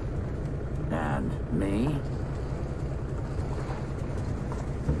 And me?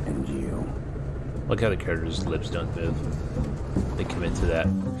 And you. Look how the characters' lips don't move. They commit to that.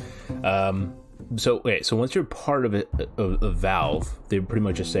 So once you're part of it, of Valve, they pretty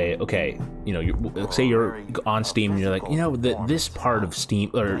much just say, okay, you know, say you're on Steam and you're like, you know, this part of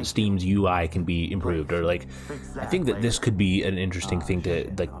Steam or Steam's UI can be improved, or like, I think that this could be an interesting thing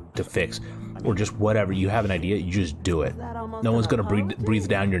to fix, or just whatever. You have an idea, you just do it. No one's gonna breathe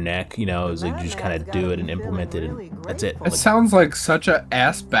down your neck, you know. It's like you just kind of do it and implement it, and that's it. It sounds like such a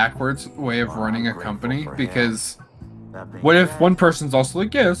ass backwards way of running a company, because what if one person's also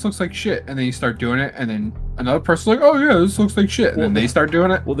like, yeah, this looks like shit, and then you start doing it, and then another person's like, oh yeah, this looks like shit, and then they start doing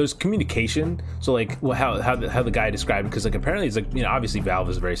it? Well, there's communication. So like, how the guy described it, because like apparently it's like, you know, obviously Valve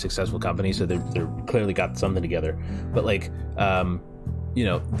is a very successful company, so they're clearly got something together. But like, you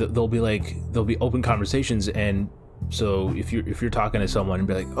know, there'll be open conversations, and so if you're talking to someone and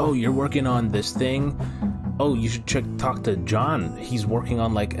be like, oh, you're working on this thing, oh, you should talk to John. He's working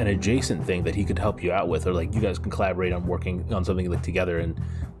on like an adjacent thing that he could help you out with, or like you guys can collaborate on working on something like together, and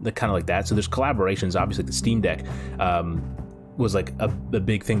the kind of like that. So there's collaborations. Obviously, the Steam Deck was like a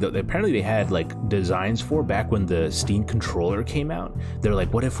big thing that apparently they had like designs for back when the Steam controller came out. They're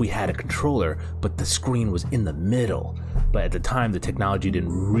like, what if we had a controller, but the screen was in the middle? But at the time, the technology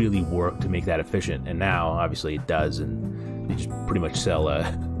didn't really work to make that efficient, and now obviously it does, and they just pretty much sell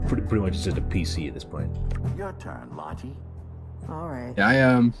pretty much just a PC at this point. Your turn, Lottie. All right.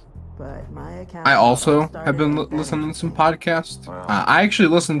 Yeah, But my account I also have been listening to some podcasts. I actually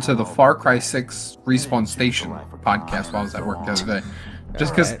listened to the Far Cry 6 Respawn Station podcast while I was at work the other day.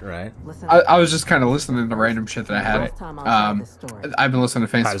 Just because right. I was just kind of listening to random shit that I had. I've been listening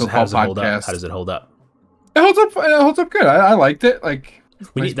to Fantasy Football podcast. How does it hold up? It holds up good. I liked it. Like,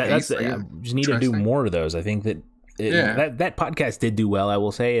 we need just need to do more of those. I think that that podcast did do well, I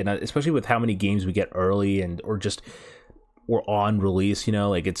will say, and especially with how many games we get early or on release. You know,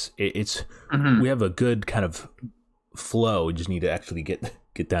 like it's we have a good kind of flow. We just need to actually get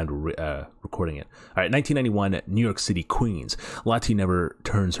down to recording it. All right, 1991, New York City, Queens. Lottie never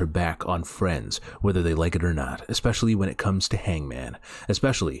turns her back on friends, whether they like it or not, especially when it comes to Hangman,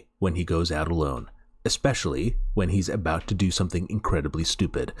 especially when he goes out alone, especially when he's about to do something incredibly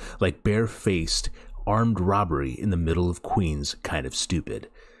stupid, like barefaced armed robbery in the middle of Queens, kind of stupid.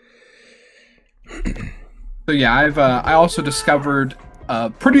 So yeah, I also discovered a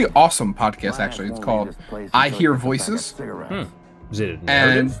pretty awesome podcast, actually. It's called I Hear Voices. Is it a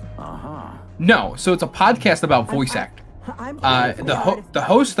narrative? No, so it's a podcast about voice acting. The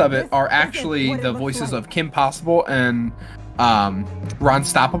host of it are actually the voices of Kim Possible and Ron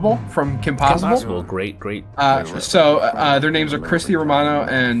Stoppable from Kim Possible. Great. So their names are Christy Romano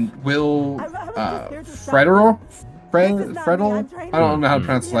and Will Frederill. I don't know how to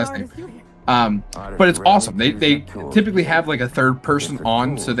pronounce his last name. But it's awesome. They typically have like a third person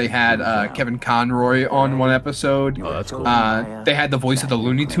on. So they had Kevin Conroy on one episode. Oh, that's cool. They had the voice of the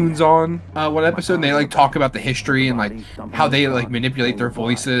Looney Tunes on one episode, and they like talk about the history and like how they like manipulate their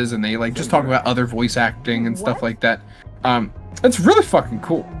voices, and they like just talk about other voice acting and stuff like that. It's really fucking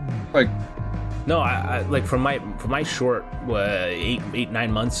cool. Like, no, I like from my short 8-9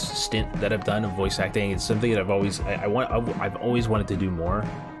 months stint that I've done of voice acting, it's something that I've always wanted to do more.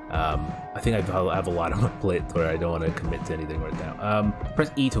 I think I have a lot on my plate where I don't want to commit to anything right now.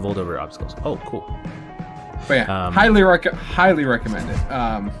 Press E to vault over obstacles. Oh, cool. But yeah, highly recommend it.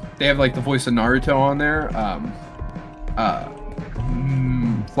 They have like the voice of Naruto on there.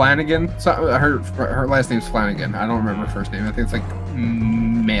 Flanagan. So, her last name's Flanagan. I don't remember her first name. I think it's like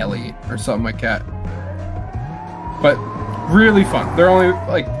Melee or something like that. But really fun. They're only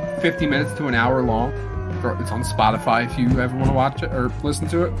like 50 minutes to an hour long. It's on Spotify if you ever want to watch it or listen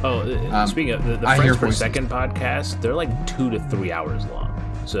to it. Oh, speaking of the Friends Per Second podcast, they're like 2 to 3 hours long.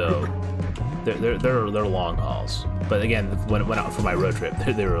 So they're long hauls. But again, when I went out for my road trip,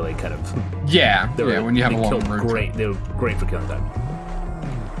 they were like kind of when you have a long road trip. They were great for killing time.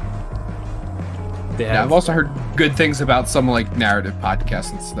 I've also heard good things about some like narrative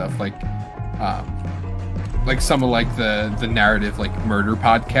podcasts and stuff, like some of like the narrative like murder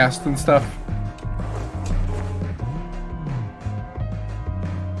podcasts and stuff.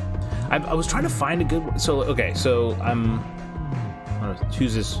 I was trying to find a good one. So I'm gonna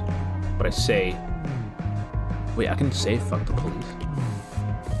choose this. What I say. Wait, I can say fuck the police.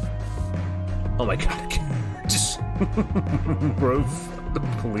 Oh my god! Just bro, fuck the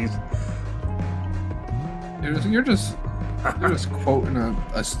police. You're just quoting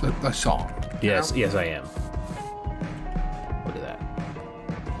a song. Yes, yes, I am. Look at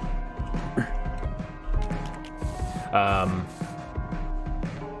that.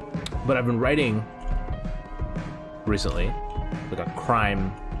 But I've been writing recently, like a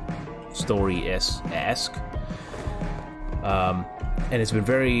crime story-esque, and it's been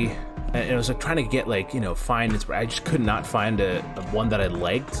very and I was like trying to get like, you know, find it. I just could not find a one that I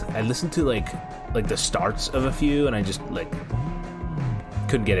liked. I listened to like the starts of a few, and I just like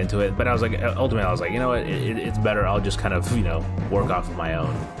couldn't get into it. But I was like, ultimately, I was like, you know what, it's better. I'll just kind of, you know, work off of my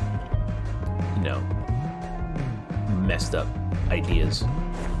own, you know, messed up ideas.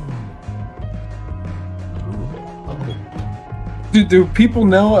 Do people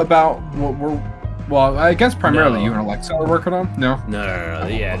know about what we're? Well, I guess primarily you and Alexa are working on. No. No.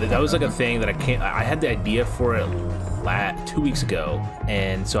 Yeah, that was like a thing that I had the idea for it 2 weeks ago,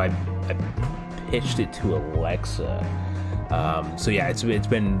 and so I pitched it to Alexa. So yeah, it's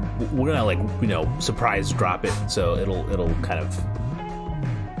been, we're gonna like, you know, surprise drop it, so it'll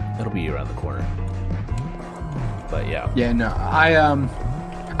be around the corner. But yeah. Yeah, no, I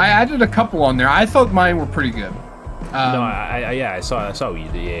added a couple on there. I thought mine were pretty good. No, I saw what you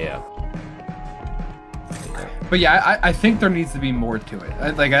did. Yeah. But yeah, I think there needs to be more to it.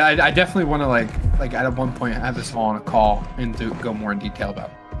 I definitely want to like at one point have this all on a call and to go more in detail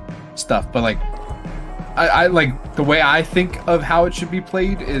about stuff. But like, I like the way I think of how it should be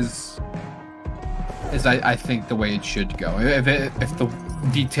played is I think the way it should go. If the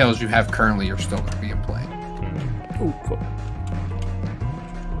details you have currently are still going to be in play. Oh, fuck.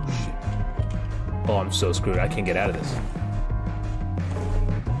 Oh shit! Oh, I'm so screwed. I can't get out of this.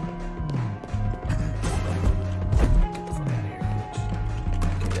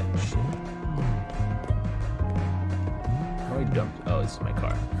 Dumped. Oh, this is my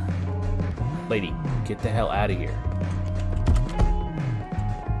car. Lady, get the hell out of here.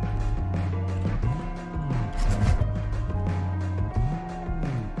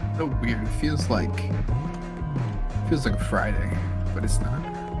 So weird. It feels like a Friday, but it's not.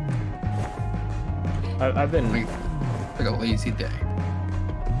 I've been like a lazy day.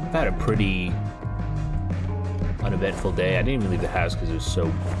 I've had a pretty uneventful day. I didn't even leave the house because it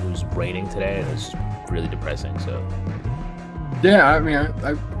was raining today, and it was really depressing. So. Yeah, I mean,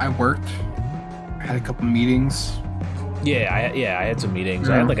 I worked, had a couple meetings. Yeah, I had some meetings.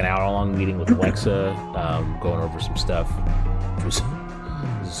 Yeah. I had like an hour-long meeting with Alexa, going over some stuff, which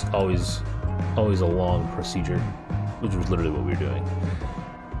was always a long procedure, which was literally what we were doing.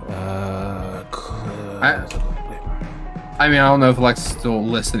 I mean, I don't know if Alexa's still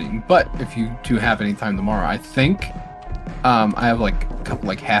listening, but if you do have any time tomorrow, I think I have like a couple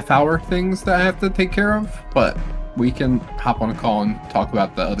like half-hour things that I have to take care of, but we can hop on a call and talk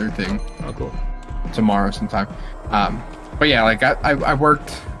about the other thing. Oh, cool. Tomorrow sometime. But yeah, like I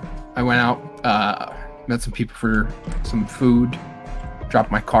worked, I went out, met some people for some food,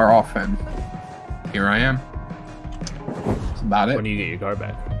 dropped my car off, and here I am. That's about it. When do you get your car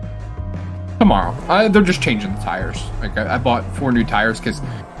back? Tomorrow. They're just changing the tires. Like I bought 4 new tires because.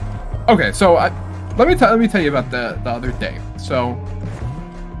 Okay, so let me tell you about the other day. So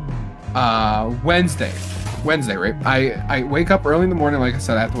Wednesday, right? I wake up early in the morning. Like I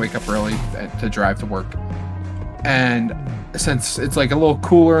said, I have to wake up early to drive to work. And since it's like a little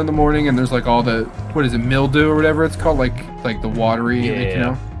cooler in the morning, and there's like all the, what is it, mildew or whatever it's called, like the watery, yeah, like, yeah. You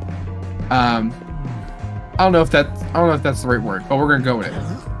know. I don't know if that's the right word, but we're gonna go with it.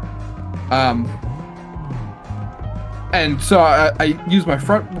 And so I use my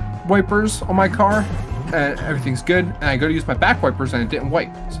front wipers on my car, and everything's good. And I go to use my back wipers, and it didn't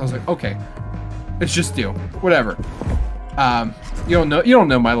wipe. So I was like, okay. It's just deal, whatever. You don't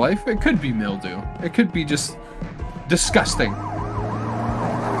know my life. It could be mildew. It could be just disgusting.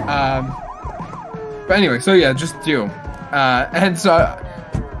 But anyway, so yeah, just deal. And so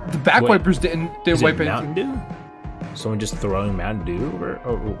the back wipers didn't wipe anything. Mountain Dew? Someone just throwing Mountain Dew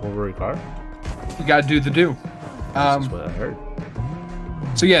over a car? You gotta do the do. That's what I heard.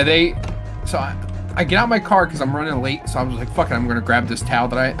 So yeah, I get out my car because I'm running late. So I was like, fuck it, I'm gonna grab this towel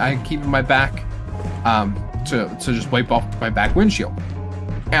that I keep in my back. To just wipe off my back windshield.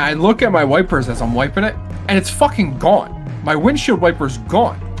 And I look at my wipers as I'm wiping it, and it's fucking gone. My windshield wiper's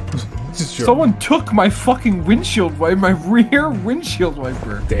gone. Someone took my fucking windshield wiper, my rear windshield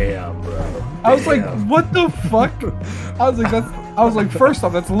wiper. Damn, bro. I was like, what the fuck? I was like, first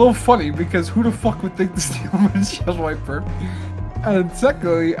off, that's a little funny because who the fuck would think to steal a windshield wiper? And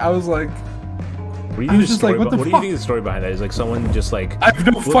secondly, I was like, what do you think the story behind that is? Like someone just like, I have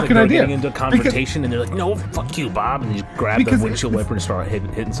no fucking idea. Getting into a confrontation and they're like, no, fuck you, Bob, and you grab the windshield wiper and start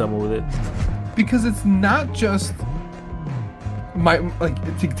hitting someone with it. Because it's not just my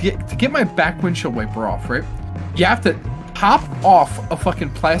to get my back windshield wiper off, right? You have to pop off a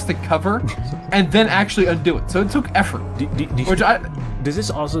fucking plastic cover and then actually undo it. So it took effort. Does this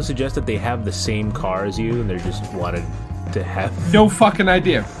also suggest that they have the same car as you and they're just wanted to have? No fucking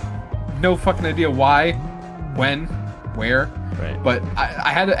idea. No fucking idea why, when, where. Right. But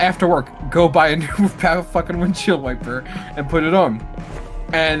I had to, after work, go buy a new fucking windshield wiper and put it on.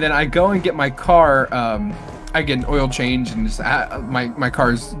 And then I go and get my car, I get an oil change, and just, my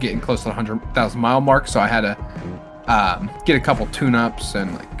car's getting close to the 100,000 mile mark, so I had to get a couple tune-ups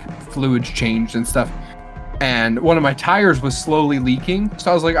and like fluids changed and stuff. And one of my tires was slowly leaking, so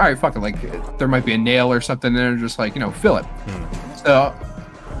I was like, all right, fuck it, like there might be a nail or something in there, just like, you know, fill it. So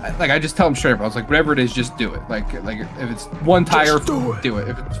like I just tell him straight up, I was like, whatever it is, just do it. Like if it's one tire, do it.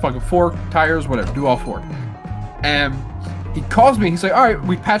 If it's fucking 4 tires, whatever, do all 4. And he calls me, he's like, all right,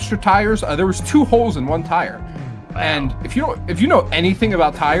 we patched your tires. There was 2 holes in one tire. Wow. And if you know anything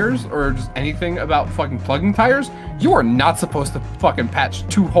about tires or just anything about fucking plugging tires, you are not supposed to fucking patch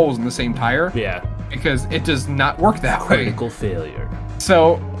 2 holes in the same tire. Yeah. Because it does not work that way. Critical failure.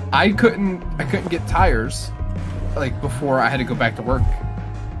 So I couldn't get tires like before I had to go back to work.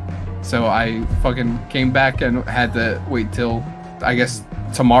 So I fucking came back and had to wait till, I guess,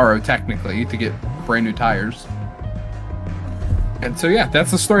 tomorrow technically to get brand new tires. And so yeah,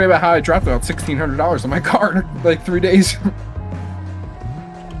 that's the story about how I dropped about $1,600 on my car in like 3 days.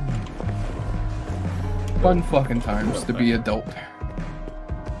 Fun fucking times to be adult.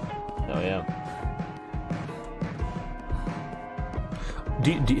 Oh yeah.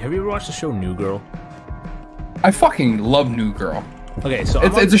 Have you ever watched the show New Girl? I fucking love New Girl. Okay, so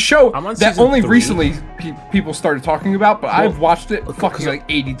it's a show that only 3. recently people started talking about, but I've watched it fucking like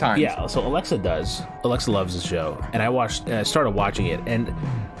 80 times. Yeah, so Alexa does. Alexa loves the show, and I started watching it, and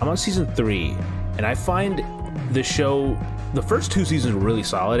I'm on season 3, and I find the show, the first 2 seasons were really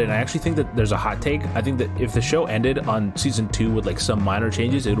solid, and I actually think that there's a hot take. I think that if the show ended on season 2 with like some minor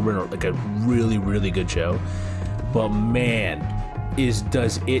changes, it would have been like a really, really good show. But man,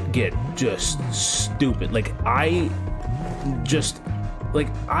 does it get just stupid. Like I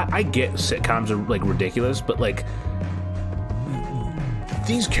get sitcoms are like ridiculous, but like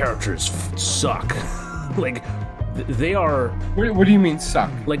these characters suck. Like they are. What do you mean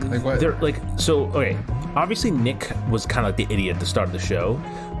suck? Like what? They're like, so okay. Obviously Nick was kind of like the idiot at the start of the show,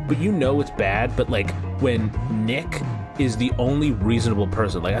 but you know it's bad. But like when Nick is the only reasonable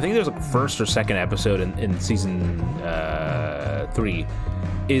person, like I think there's like first or second episode in season 3,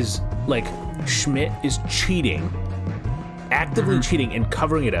 is like Schmidt is cheating. Actively cheating and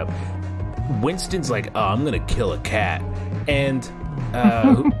covering it up. Winston's like, oh, I'm gonna kill a cat, and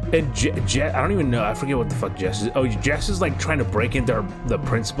Jess, I don't even know, I forget what the fuck Jess is. Oh, Jess is like trying to break into the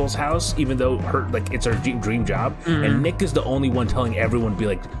principal's house, even though it's her dream job. And Nick is the only one telling everyone to be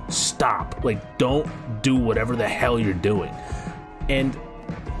like, stop, like don't do whatever the hell you're doing. And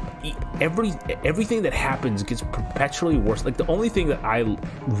everything that happens gets perpetually worse. Like the only thing that I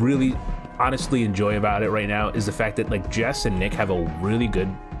really honestly enjoy about it right now is the fact that like Jess and Nick have a really good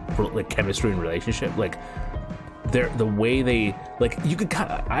like chemistry and relationship. Like the way they, like, you could kind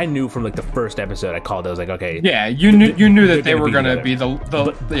of, I knew from like the first episode I called, I was like, okay, yeah, you knew that they were gonna be the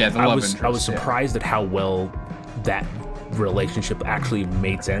love interest. I was surprised at how well that relationship actually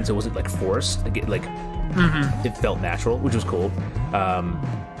made sense. It wasn't like forced. It felt natural, which was cool.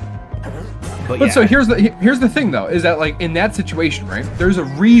 But yeah. So here's the thing though, is that like in that situation, right, there's a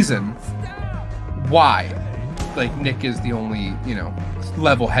reason why like Nick is the only, you know,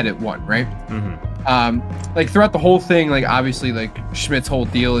 level-headed one, right? Like throughout the whole thing, like obviously like Schmidt's whole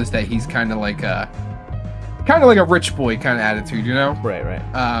deal is that he's kind of like a rich boy kind of attitude, you know? Right.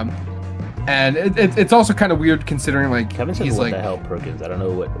 And it's also kind of weird considering like Kevin said, he's what like, the hell, Perkins? I don't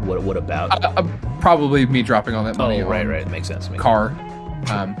know what about. Probably me dropping all that money. Oh, right, makes sense. Car.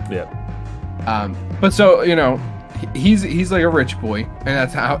 Yeah. But so, you know, he's like a rich boy, and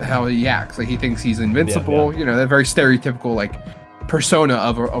that's how he acts. Like he thinks he's invincible. You know, that very stereotypical like persona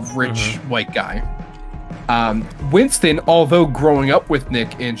of a rich white guy. Winston, although growing up with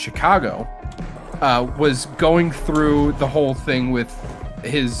Nick in Chicago, was going through the whole thing with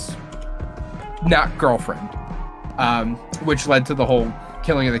his not girlfriend, which led to the whole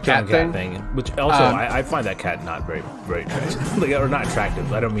killing of the cat thing. Which also I find that cat not very attractive. Like, or not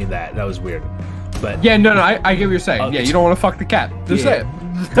attractive. I don't mean that. That was weird. But yeah, no, I get what you're saying. Yeah, you don't want to fuck the cat. Just say it.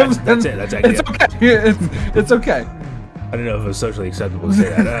 That's it. That's actually it's okay. It's okay. I don't know if it was socially acceptable to say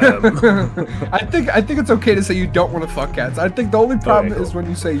that. I think it's okay to say you don't want to fuck cats. I think the only problem is when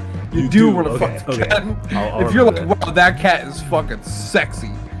you say you do want to fuck the cat. If you're like, wow, that cat is fucking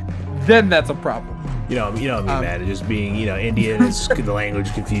sexy, then that's a problem. You know what I mean, man. Just being, you know, Indian, it's the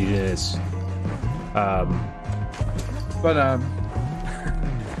language confusion is.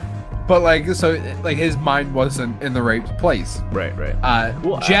 But like, so like his mind wasn't in the right place. Right.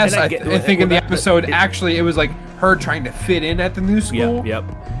 Well, Jess, I think in the episode, actually, it was like her trying to fit in at the new school. Yep.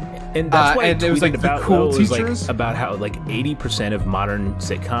 And that's why and it was like the cool teachers. Like, about how like 80% of modern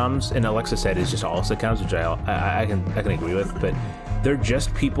sitcoms, and Alexa said it's just all sitcoms, which I can agree with, but they're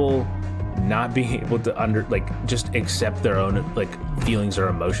just people not being able to just accept their own like feelings or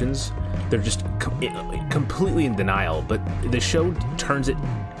emotions. They're just completely in denial. But the show turns it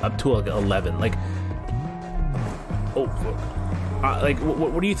up to like 11. Like,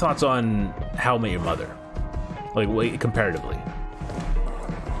 what are your thoughts on How I Met Your Mother? Like, comparatively.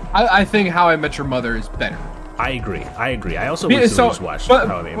 I think How I Met Your Mother is better. I agree. I also recently just watched How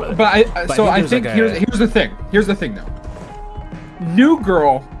I Met Your Mother. I think here's the thing. Here's the thing, though. New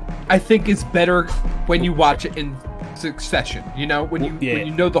Girl, I think, is better when you watch it in succession. You know, when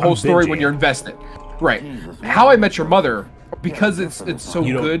you know the whole story, when you're invested. Right. How I Met Your Mother, because it's so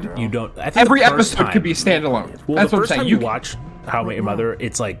good. You don't. I think every episode could be standalone. Well, that's the what I'm first saying. time you watch How I Met Your Mother,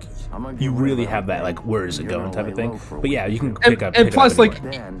 it's like you really have that like where is it going type of thing. But yeah, you can pick up. And plus, like,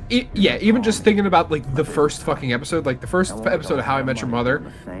 even just thinking about like the first fucking episode, like the first episode of How I Met Your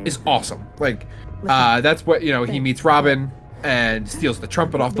Mother is awesome. Like, that's what he meets Robin and steals the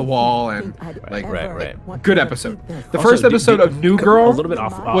trumpet off the wall, and like right. Good episode. The first episode of New Girl, a little bit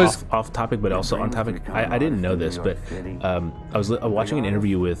off topic, but also on topic. I didn't know this, but I was watching an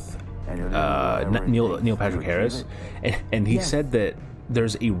interview with Neil Patrick Harris, and he said that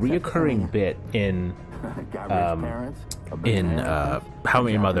there's a reoccurring bit in How I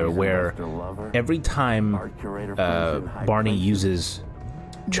Met Your Mother where every time Barney uses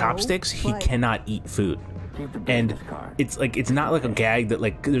chopsticks, he cannot eat food. And it's like, it's not like a gag that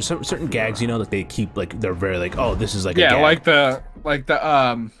like, there's some certain gags, that they keep like, they're very like, oh, this is like a gag. like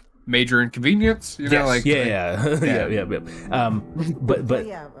the Major Inconvenience, but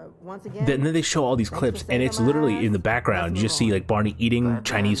once again, then they show all these clips, and it's literally in the background. You just see like Barney eating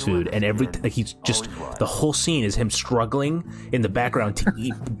Chinese food, and he's just, the whole scene is him struggling in the background to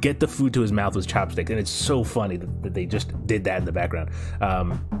get the food to his mouth with chopsticks, and it's so funny that they just did that in the background.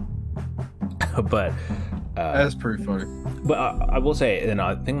 But that's pretty funny. But I will say, and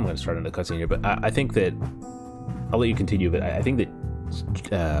I think I'm going to start in the cutscene here, but I think that I'll let you continue. But I think that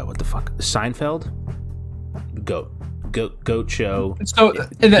what the fuck, Seinfeld, goat show. So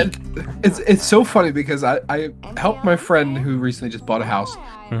and then it's so funny because I helped my friend who recently just bought a house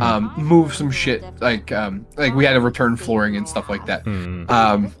move some shit, like we had to return flooring and stuff like that.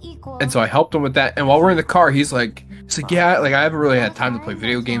 And so I helped him with that, and while we're in the car, he's like yeah, like I haven't really had time to play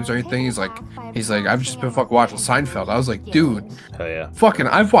video games or anything. He's like I've just been fucking watching Seinfeld. I was like, dude, hell yeah, fucking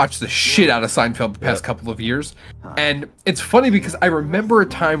I've watched the shit out of Seinfeld the past couple of years. And it's funny because I remember a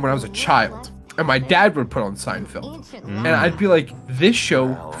time when I was a child and my dad would put on Seinfeld, and I'd be like, this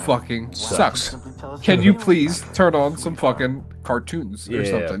show fucking sucks. Can you please turn on some fucking cartoons or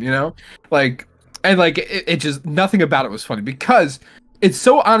something, Like, and like, it just, nothing about it was funny because it's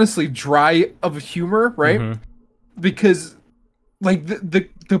so honestly dry of humor, right? Because like the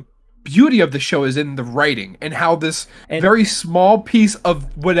beauty of the show is in the writing and how this very small piece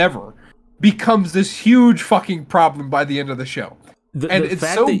of whatever becomes this huge fucking problem by the end of the show. And it's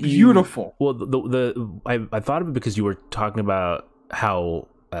so beautiful. I thought of it because you were talking about how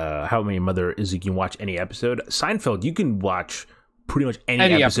I Met Your Mother is, you can watch any episode. Seinfeld, you can watch pretty much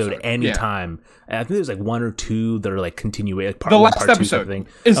any episode anytime. And I think there's like one or two that are like continuing. Like the last episode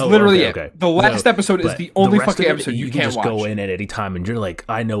is literally it. The last episode is the only fucking episode you can't just watch. Go in at any time, and you're like,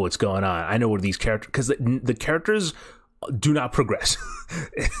 I know what's going on. I know where these characters, because the characters do not progress.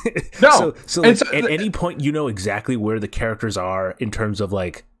 No. So at any point, you know exactly where the characters are in terms of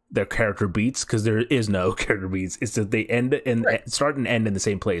like their character beats, because there is no character beats. It's that they end and start and end in the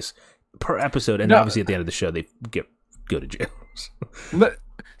same place per episode, and obviously at the end of the show they go to jail.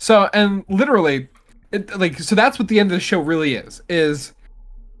 So, and literally, so that's what the end of the show really is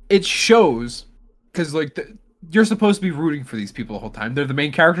it shows, because like you're supposed to be rooting for these people the whole time. They're the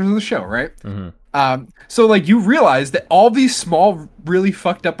main characters of the show, right? So like you realize that all these small, really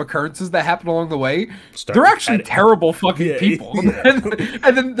fucked up occurrences that happen along the way, they're actually terrible fucking people.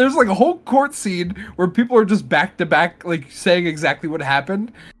 And then there's like a whole court scene where people are just back to back, like saying exactly what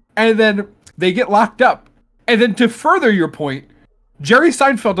happened, and then they get locked up. And then to further your point, Jerry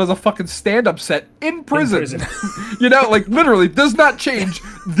Seinfeld does a fucking stand-up set in prison. Like literally does not change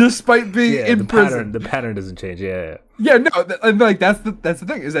despite being in prison. The pattern doesn't change. Yeah, no, and like that's the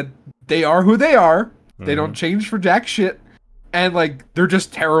thing, is that they are who they are. They don't change for jack shit, and like they're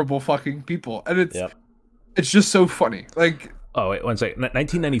just terrible fucking people, and it's just so funny. Like, oh wait, one second.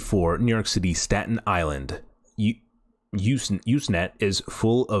 1994, New York City, Staten Island. Usenet is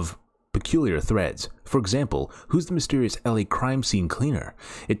full of peculiar threads. For example, who's the mysterious LA crime scene cleaner?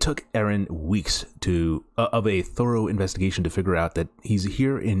 It took Aaron weeks of a thorough investigation to figure out that he's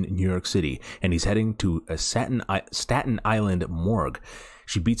here in New York City, and he's heading to a Staten Island morgue.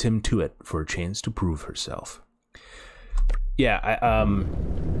 She beats him to it for a chance to prove herself. Yeah,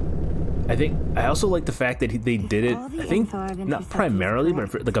 I also like the fact that they did it. I think not primarily,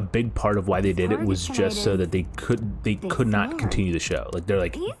 but like a big part of why they did it was just so that they could not continue the show. Like they're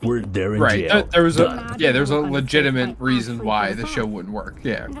in right. jail. There was a legitimate reason why the show wouldn't work.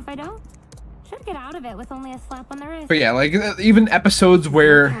 Yeah. And if I don't, should get out of it with only a slap on the wrist. But yeah, like even episodes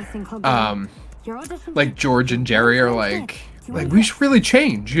where like George and Jerry are like we should really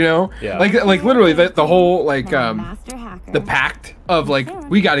change, you know? Yeah. Like literally the whole the pact of like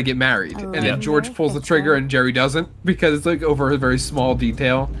we got to get married, and then George pulls the trigger and Jerry doesn't because it's like over a very small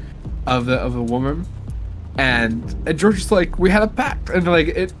detail of the woman, and George is like, we had a pact, and like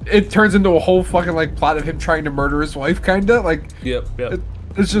it turns into a whole fucking like plot of him trying to murder his wife, kinda like. Yep.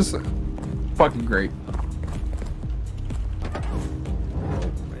 It's just fucking great.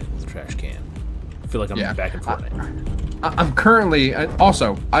 The trash can. I feel like I'm back in Fortnite. I'm currently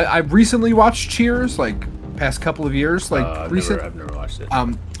also I recently watched Cheers, like past couple of years, like I've never watched it.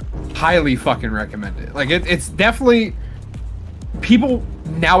 Highly fucking recommend it. Like it's definitely, people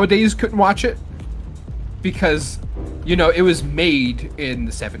nowadays couldn't watch it because it was made in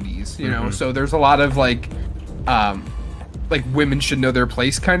the 70s, you know, so there's a lot of like women should know their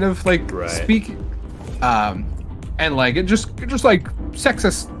place kind of like speak, and like it just like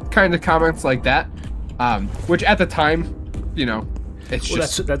sexist kind of comments like that. Which at the time, it's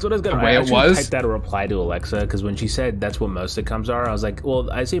just that's what I was gonna. I actually typed out a reply to Alexa because when she said that's what most sitcoms are, I was like, well,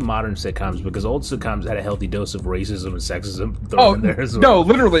 I say modern sitcoms because old sitcoms had a healthy dose of racism and sexism thrown in there as well. No,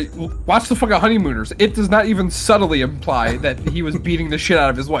 literally, watch the fucking Honeymooners. It does not even subtly imply that he was beating the shit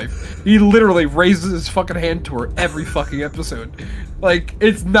out of his wife. He literally raises his fucking hand to her every fucking episode. Like,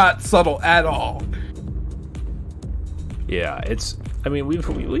 it's not subtle at all. Yeah, it's. I mean, we've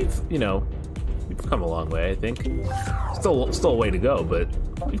come a long way, I think. Still a way to go, but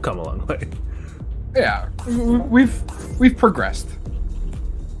we've come a long way. Yeah, we've progressed.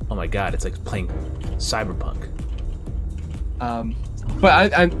 Oh my god, it's like playing Cyberpunk.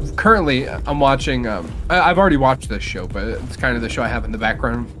 But I'm currently watching. I've already watched this show, but it's kind of the show I have in the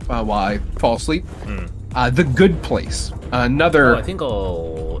background while I fall asleep. The Good Place. Another. I think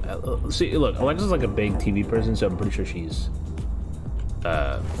I'll see. Look, Alexa's like a big TV person, so I'm pretty sure she's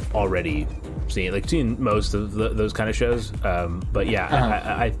already seen most of those kind of shows. But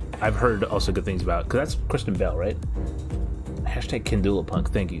yeah, I've heard also good things about, because that's Kristen Bell, right? Hashtag Kindlepunk.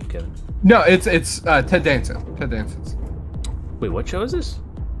 Thank you, Kevin. No, it's Ted Danson. Ted Danson's. Wait, what show is this?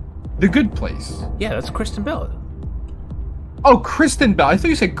 The Good Place. Yeah, that's Kristen Bell. Oh, Kristen Bell. I thought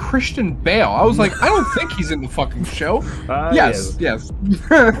you said Christian Bale. I was like, I don't think he's in the fucking show. Yes.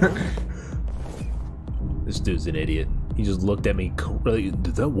 This dude's an idiot. He just looked at me. Did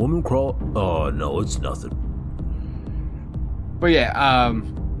that woman crawl? Oh, no, it's nothing. But yeah,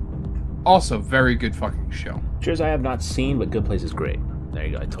 also very good fucking show. Cheers, I have not seen, but Good Place is great. There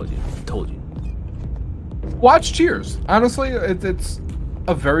you go. I told you. Watch Cheers. Honestly, it's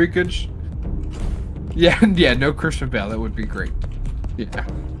a very good. Yeah. No Christian Bale. That would be great. Yeah.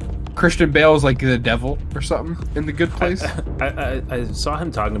 Christian Bale is like the devil or something in The Good Place. I saw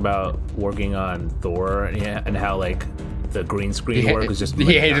him talking about working on Thor and how like the green screen work was just.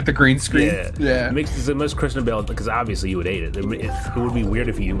 He hated the green screen. Yeah. It makes the most Christian Bale, because obviously you would hate it. It would be weird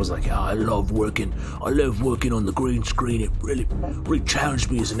if he was like, I love working on the green screen. It really challenged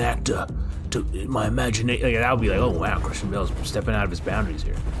me as an actor to my imagination. Like, that would be like, oh wow, Christian Bale's stepping out of his boundaries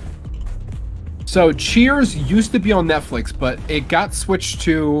here. So Cheers used to be on Netflix, but it got switched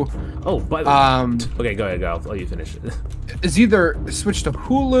to. Oh, but okay, go ahead, I'll let you finish it. It's either switched to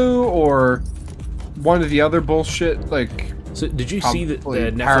Hulu or one of the other bullshit. Like, so did you see that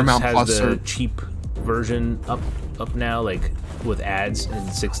Netflix Paramount has Plus the cheap version up now, like with ads and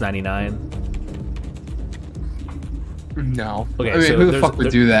 $6.99? No. Okay, I mean, so who the fuck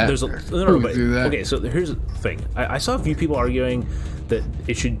would do that? Who would do that? Okay, so here's the thing. I saw a few people arguing that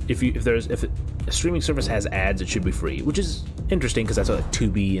it should, if a streaming service has ads, it should be free, which is interesting because that's what like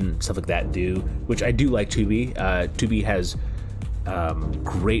Tubi and stuff like that do. Which I do like Tubi. Tubi has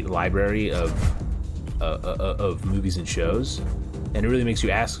great library of movies and shows, and it really makes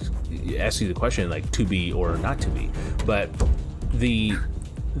you ask you the question like Tubi or not Tubi. But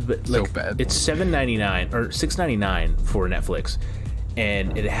so bad. It's $7.99 or $6.99 for Netflix,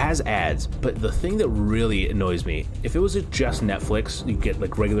 and it has ads. But the thing that really annoys me, if it was just Netflix, you get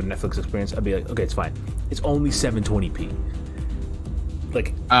like regular Netflix experience, I'd be like, okay, it's fine. It's only 720p.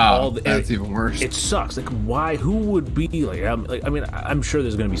 like that's even worse. It sucks. Like, why? Who would be like? I mean, I'm sure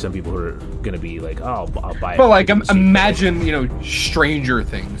there's gonna be some people who are gonna be like, oh, I'll buy it. But like, imagine Stranger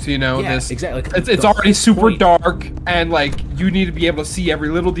Things. Yeah, this exactly. Like, it's already super dark, and like you need to be able to see every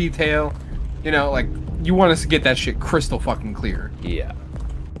little detail. Like you want us to get that shit crystal fucking clear. Yeah.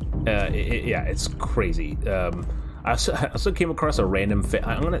 Yeah, it's crazy. I also came across a random.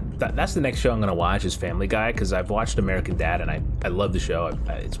 That's the next show I'm gonna watch is Family Guy, because I've watched American Dad and I love the show.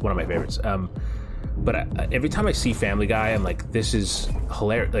 It's one of my favorites. But every time I see Family Guy, I'm like, this is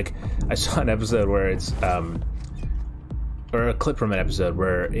hilarious. Like, I saw an episode where it's or a clip from an episode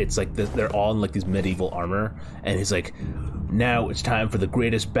where it's like they're all in like these medieval armor, and he's like, now it's time for the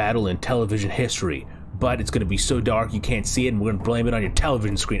greatest battle in television history. But it's going to be so dark you can't see it, and we're going to blame it on your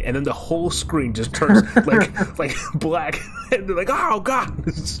television screen. And then the whole screen just turns like black, and they're like, "Oh God!"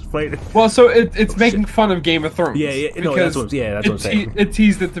 Well, so it's making fun of Game of Thrones. Yeah. No, that's what I'm saying. It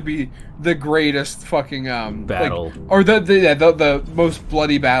teased it to be the greatest fucking battle, or the most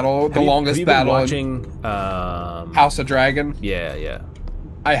bloody battle, the longest battle. Have you been watching House of Dragon? Yeah.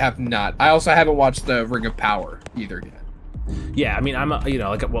 I have not. I also haven't watched the Ring of Power either yet. Yeah, I mean, I'm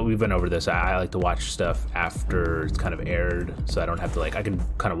like what we've been over this. I like to watch stuff after it's kind of aired, so I don't have to I can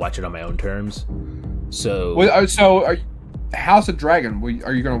kind of watch it on my own terms. So, House of Dragon,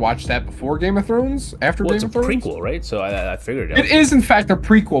 are you going to watch that before Game of Thrones? After Game of Thrones? It's a prequel, right? So I figured it is in fact a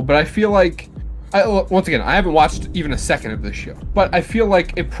prequel, but I feel like once again I haven't watched even a second of this show, but I feel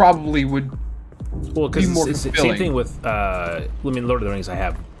like it probably would. Well, because it's the same thing with Lord of the Rings. I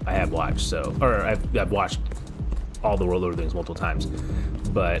have watched I've watched all the Lord of the Rings multiple times,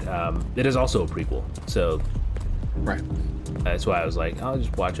 but it is also a prequel, so right. That's why I was like, I'll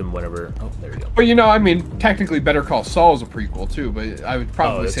just watch them whenever. Oh, there we go. But I mean, technically, Better Call Saul is a prequel too. But I would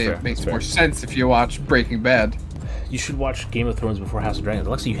probably say it makes more sense if you watch Breaking Bad. You should watch Game of Thrones before House of Dragons.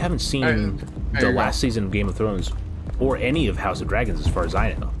 Alexa, you haven't seen the last season of Game of Thrones or any of House of Dragons, as far as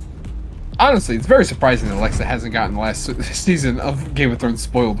I know. Honestly, it's very surprising that Alexa hasn't gotten the last season of Game of Thrones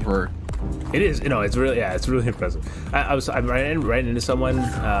spoiled for her. It is, it's really impressive. I ran into someone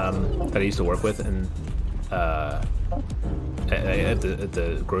that I used to work with, and at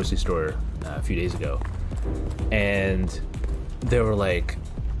the grocery store a few days ago, and they were like,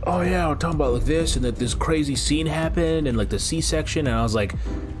 "Oh yeah, we're talking about like this, and that this crazy scene happened, and like the C-section," and I was like,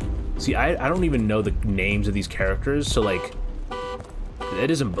 "See, I don't even know the names of these characters, so like, it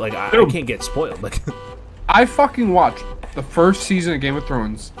isn't like I can't get spoiled." Like, I fucking watched the first season of Game of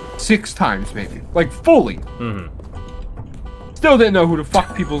Thrones 6 times, maybe. Like, fully. Mm-hmm. Still didn't know who the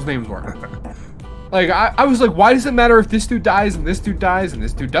fuck people's names were. Like, I was like, why does it matter if this dude dies and this dude dies and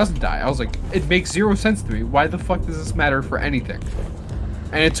this dude doesn't die? I was like, it makes 0 sense to me. Why the fuck does this matter for anything?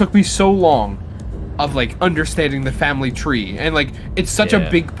 And it took me so long of, like, understanding the family tree. And, like, it's such a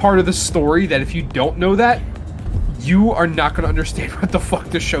big part of the story that if you don't know that, you are not going to understand what the fuck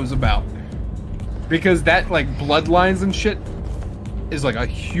this show's about. Because that, like, bloodlines and shit is, like, a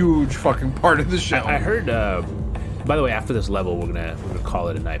huge fucking part of the show. I heard, by the way, after this level, we're gonna call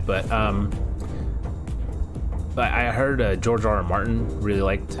it a night, but, I heard George R.R. Martin really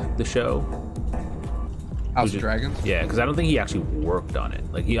liked the show. House of Dragons? Yeah, because I don't think he actually worked on it.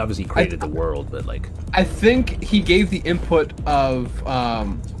 Like, he obviously created the world, but, like... I think he gave the input of,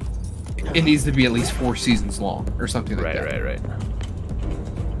 it needs to be at least 4 seasons long, or something like that. Right.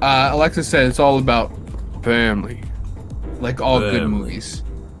 Alexa said it's all about family. Like all good movies.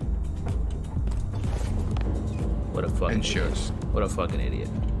 What a fucking and shows. Idiot. What a fucking idiot.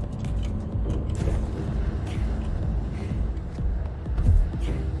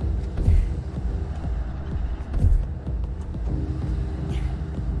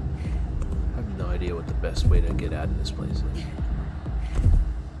 I have no idea what the best way to get out of this place is.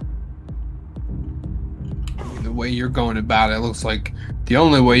 The way you're going about it looks like the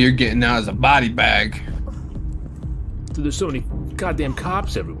only way you're getting out is a body bag. Dude, there's so many goddamn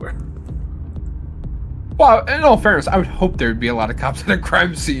cops everywhere. Well, in all fairness, I would hope there would be a lot of cops at a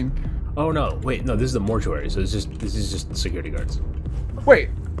crime scene. Oh no, wait, no, this is the mortuary, so this is just security guards. Wait,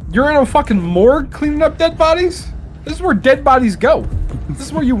 you're in a fucking morgue cleaning up dead bodies? This is where dead bodies go. This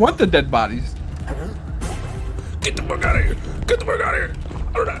is where you want the dead bodies. Get the fuck out of here! Get the fuck out of here!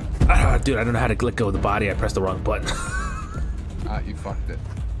 Dude, I don't know how to let go of the body. I pressed the wrong button. You fucked it.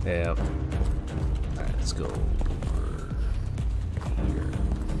 Yeah. Alright, let's go over here.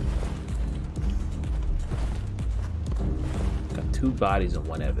 Got 2 bodies and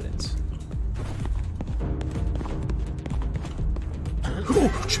 1 evidence.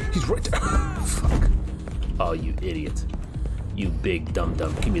 Oh, shit, he's right there. Fuck. Oh, you idiot. You big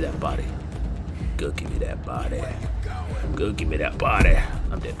dum-dum. Give me that body. Go give me that body. Go give me that body.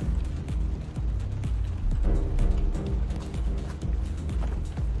 I'm dead.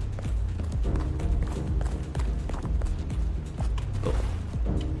 Oh.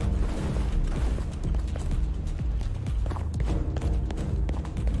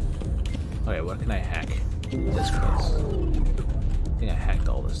 Okay, what can I hack? This place. I think I hacked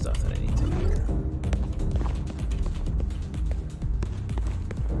all the stuff that I need to here.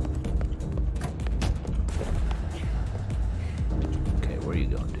 Okay, where are you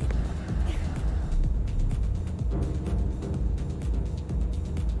going, dude?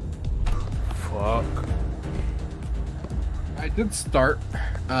 Fuck. I did start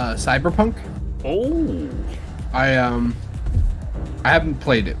Cyberpunk. Oh. I haven't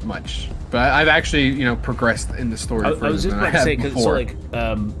played it much, but I've actually, you know, progressed in the story. I was just about to say, because so like,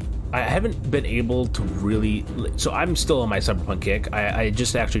 I haven't been able to really. So I'm still on my Cyberpunk kick. I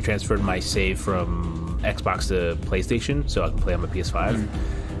just actually transferred my save from Xbox to PlayStation, so I can play on my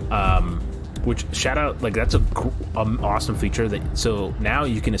PS5. Which shout out, like that's a awesome feature. That so now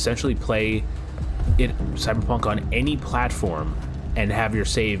you can essentially play it Cyberpunk on any platform and have your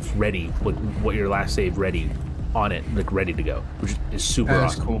save ready, what your last save ready on it, like ready to go, which is super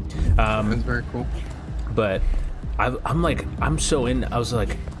awesome. Cool. That's very cool. But I'm so in. I was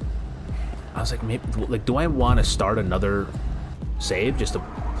like maybe like, do I want to start another save just to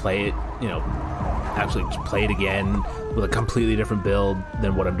play it? You know, actually just play it again with a completely different build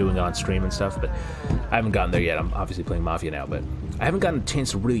than what I'm doing on stream and stuff. But I haven't gotten there yet. I'm obviously playing Mafia now, but I haven't gotten a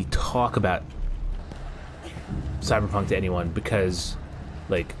chance to really talk about Cyberpunk to anyone because,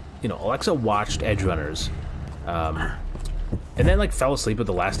 like, you know, Alexa watched Edge Runners. And then like fell asleep at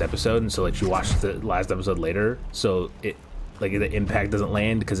the last episode, and so like she watched the last episode later, so it like the impact doesn't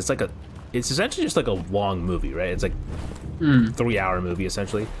land because it's essentially just like a long movie, right? It's like 3-hour movie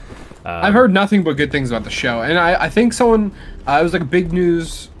essentially. I've heard nothing but good things about the show, and I think someone it was like big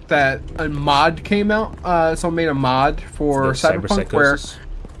news that a mod came out. Someone made a mod for Cyberpunk where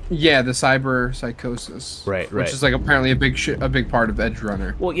yeah, the cyber psychosis, right, which is like apparently a big part of Edge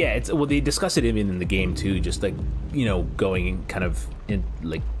Runner. Well, yeah, they discuss it even in the game too, just like, you know, going kind of in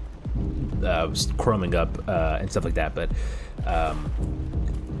like chroming up and stuff like that. But I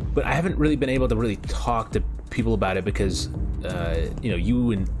haven't really been able to really talk to people about it because you know,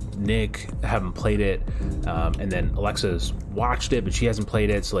 you and Nick haven't played it, and then Alexa's watched it, but she hasn't played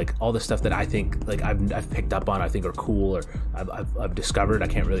it. So like all the stuff that I think like I've picked up on, I think are cool, or I've discovered, I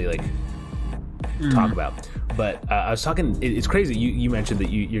can't really like talk about. But I was talking. It's crazy. You mentioned that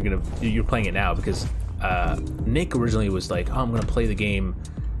you're playing it now because Nick originally was like, oh, I'm gonna play the game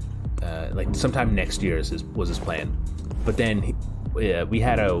like sometime next year was his plan, but then we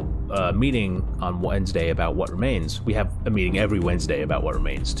had a meeting on Wednesday about What Remains. We have a meeting every Wednesday about What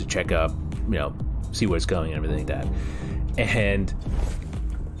Remains to check up, you know, see where it's going and everything like that. And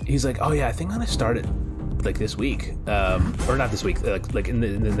he's like, oh yeah, I think I'm gonna start it like this week, or not this week, like in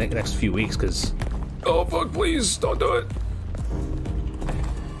the next few weeks, because oh fuck, please don't do it,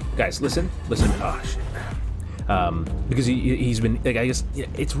 guys. Listen. Oh shit. Because he's been like, I guess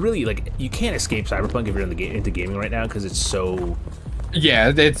it's really like you can't escape Cyberpunk if you're into gaming right now because it's so.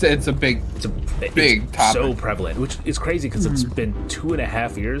 Yeah, it's a big topic. So prevalent, which is crazy because it's been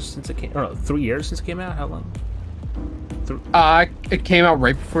 2.5 years since it came. Or no, 3 years since it came out. How long? It came out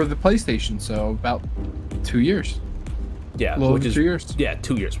right before the PlayStation, so about 2 years. Yeah, which is 2 years. Yeah,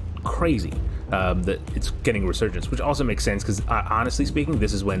 2 years. Crazy. That it's getting a resurgence, which also makes sense because honestly speaking,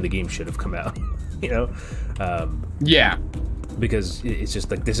 this is when the game should have come out. You know. Yeah. Because it's just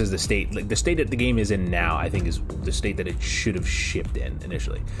like this is the state, like the state that the game is in now, I think is the state that it should have shipped in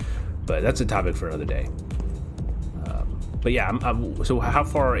initially. But that's a topic for another day. But yeah, so how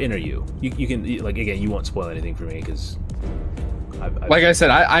far in are you? You can, like, again, you won't spoil anything for me because like I said,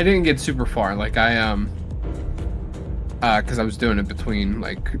 I didn't get super far. Like because I was doing it between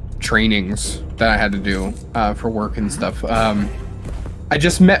like trainings that I had to do for work and stuff. I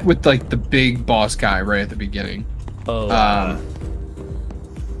just met with like the big boss guy right at the beginning. Oh,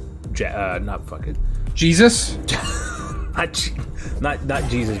 not fucking Jesus. not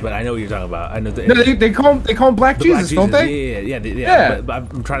Jesus, but I know what you're talking about. I know they call him Black Jesus, don't they? Yeah. But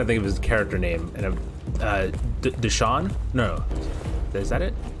I'm trying to think of his character name, and Deshaun? No, is that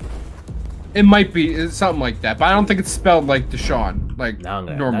it? It might be. It's something like that, but I don't think it's spelled like Deshaun. Like now I'm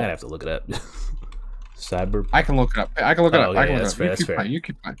normal. gonna have to look it up. Cyber. I can look it up. I can look it up. Yeah, I can that's look it up. fair. You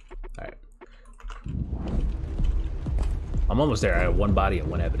keep fine. All right. I'm almost there. I have one body and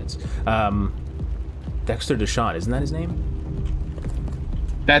one evidence. Dexter Deshaun, isn't that his name?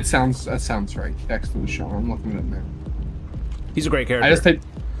 That sounds right. Dexter Deshaun. I'm looking at him now. He's a great character.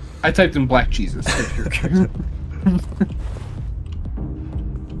 I typed in Black Jesus.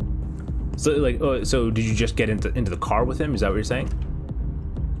 So like, so did you just get into the car with him? Is that what you're saying?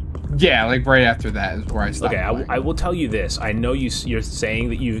 Yeah, like right after that is where I stopped. Okay, I will tell you this. I know you're saying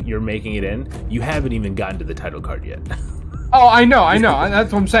that you're making it in. You haven't even gotten to the title card yet. Oh, I know.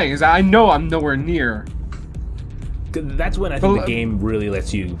 That's what I'm saying. Is I know I'm nowhere near. That's when I think the game really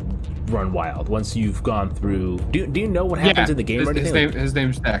lets you run wild. Once you've gone through. Do you know what happens in the game or anything? His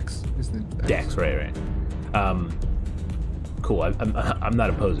name's Dex. Dex, right. Cool. I'm not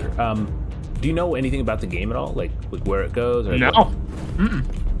a poser. Do you know anything about the game at all? Like where it goes? Or no. Mm-mm.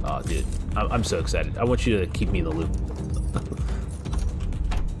 Oh, dude, I'm so excited. I want you to keep me in the loop.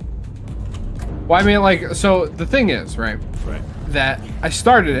 Well, I mean, like, so the thing is, right, that I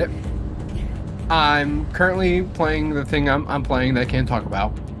started it. I'm currently playing the thing I'm playing that I can't talk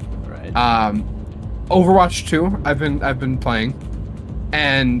about. Right. Overwatch 2, I've been playing,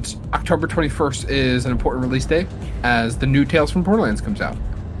 and October 21st is an important release day as the new Tales from Borderlands comes out.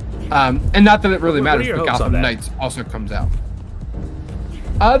 And not that it really matters, but Gotham Knights also comes out.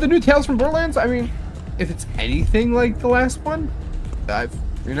 The new Tales from Borderlands, I mean, if it's anything like the last one, I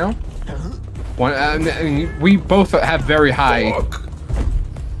mean, we both have very high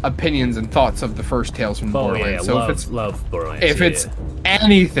opinions and thoughts of the first Tales from Borderlands. Yeah, so love Borderlands. If it's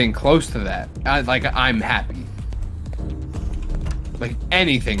anything close to that, I'm happy. Like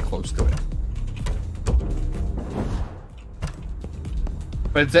anything close to it.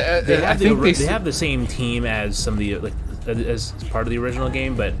 But I think they have the same team as some of the as part of the original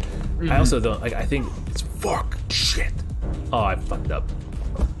game, but I also don't like. I think it's fuck shit. Oh, I fucked up.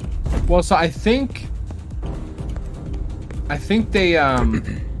 Well, so I think they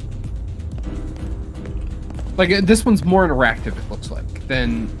like this one's more interactive. It looks like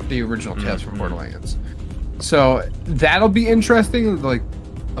than the original Tales from Borderlands. So that'll be interesting, like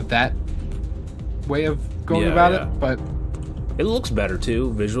of that way of going about it. But it looks better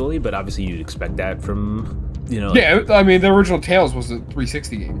too visually. But obviously, you'd expect that from. Yeah, I mean, the original Tales was a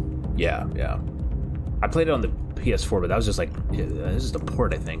 360 game. Yeah. I played it on the PS4, but that was just like, it was just a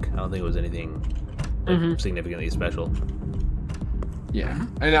port, I think. I don't think it was anything significantly special. Yeah,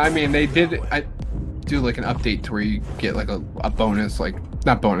 and I mean, they did do like an update to where you get like a bonus, like,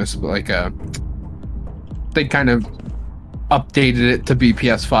 not bonus, but like they kind of updated it to be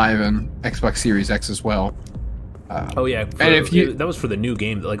PS5 and Xbox Series X as well. And if that was for the new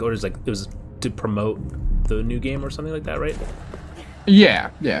game, like, or it was to promote the new game or something like that, right? Yeah,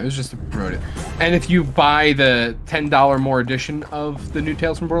 it was just to promote it. And if you buy the $10 more edition of the new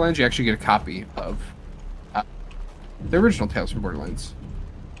Tales from Borderlands, you actually get a copy of the original Tales from Borderlands,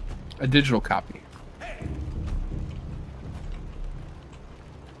 a digital copy. Hey,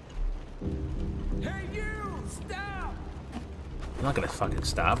 you! Stop! I'm not gonna fucking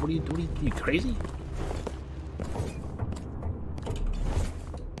stop. What are you crazy?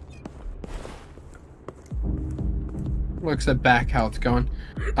 Looks at back how it's going.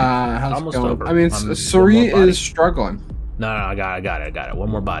 How's Almost it going? over. I mean, Suri is struggling. No, I got it. One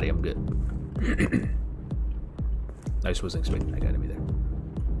more body, I'm good. I just wasn't expecting that guy to be there.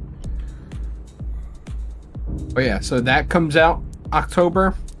 But yeah, so that comes out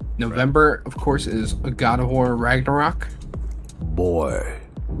October. November, of course, is God of War Ragnarok. Boy,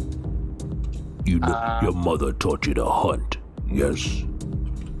 your mother taught you to hunt, yes?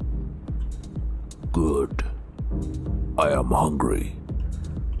 Good. I am hungry.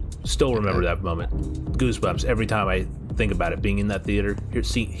 Still remember that moment. Goosebumps every time I think about it. Being in that theater,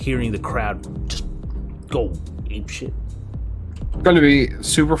 hearing the crowd just go ape shit. It's gonna be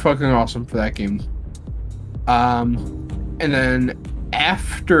super fucking awesome for that game. And then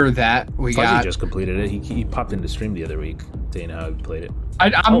after that, Fuzzy just completed it. He popped into stream the other week, saying how he played it.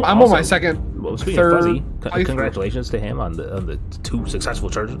 I'm on my second, third. Fuzzy, congratulations to him on the 2 successful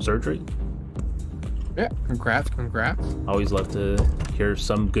surgery. Yeah, congrats. Always love to hear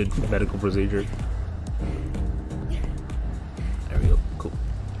some good medical procedure. There we go. Cool.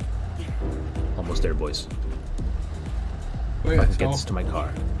 Almost there, boys. Oh, yeah, I can get this to my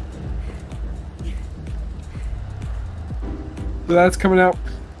car. So that's coming out.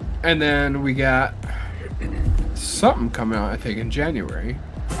 And then we got something coming out, I think, in January.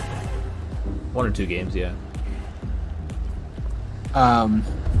 1 or 2 games, yeah.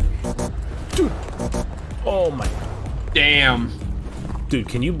 Dude. Oh my. Damn. Dude,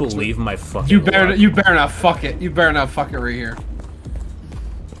 can you believe my fucking You better not fuck it. You better not fuck it right here.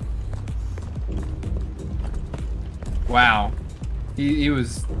 Wow. He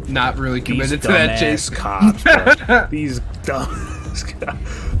was not really committed to that chase. Cops, bro. These dumb cops.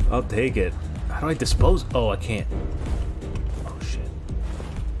 I'll take it. How do I dispose? Oh, I can't. Oh shit.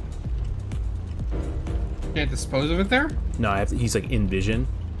 Can't dispose of it there? No, I have to, he's like in vision.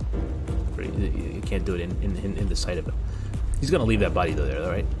 You can't do it in the sight of him. He's gonna leave that body though there,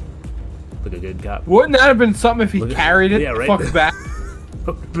 right? Like a good cop. Wouldn't that have been something if he carried it? Yeah, right. Fuck back. That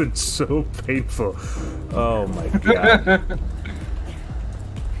would have been so painful. Oh my god.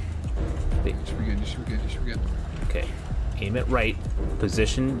 You should be good. You should be good. You should be good. Okay, aim it right.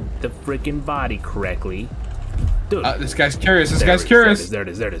 Position the freaking body correctly. Dude, this guy's curious. This there guy's it is, curious. There it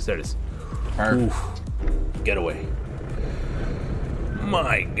is. There it is. There it is. Perfect. Oof. Get away.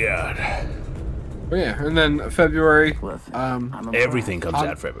 My god. Oh, yeah, and then February, Listen, Everything comes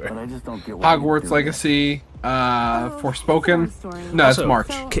out February. but I just don't get why you Hogwarts do Legacy, Forspoken. No, Also, it's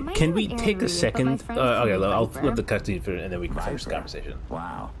March. Can we take a second? Okay, I'll flip the cutscene and then we can finish the this. conversation.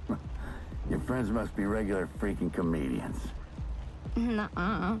 Wow. Your friends must be regular freaking comedians.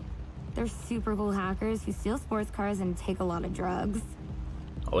 Nuh-uh. They're super cool hackers who steal sports cars and take a lot of drugs.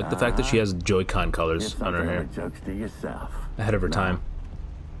 I like the fact that she has Joy-Con colors on her hair. Jokes to yourself. Ahead of her time.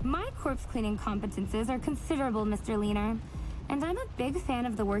 My corpse cleaning competences are considerable, Mr. Leaner. And I'm a big fan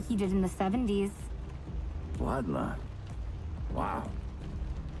of the work you did in the 70s. What the? Wow.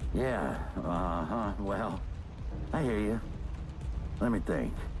 Yeah, well, I hear you. Let me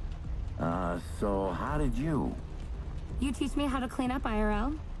think. So how did you? You teach me how to clean up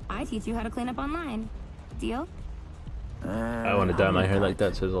IRL. I teach you how to clean up online. Deal? I want to dye my hair like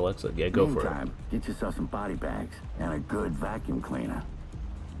that, says Alexa. Yeah, go for it. Meantime, get yourself some body bags and a good vacuum cleaner.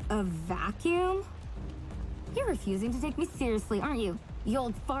 A vacuum? You're refusing to take me seriously, aren't you? You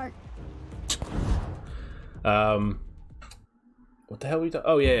old fart. What the hell were we talking?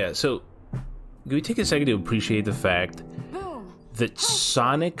 Oh, yeah. So, can we take a second to appreciate the fact that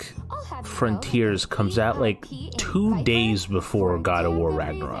Sonic Frontiers comes out like 2 days before God of War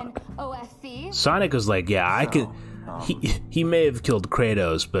Ragnarok? Sonic was like, yeah, I could... He may have killed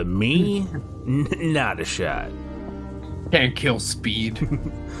Kratos, but me? Not a shot. Can't kill Speed.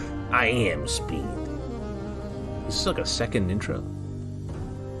 I am Speed. This is like a second intro.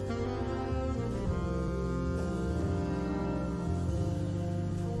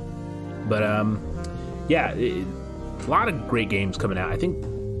 But yeah, a lot of great games coming out. I think,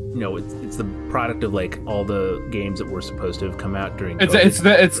 you know, it's the product of like all the games that were supposed to have come out during COVID.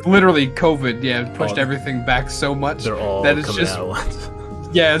 It's literally COVID. Yeah, it pushed everything back so much. They're all that it's coming just out at once.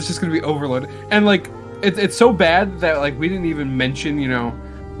 yeah, it's just gonna be overloaded. And like it's so bad that like we didn't even mention, you know,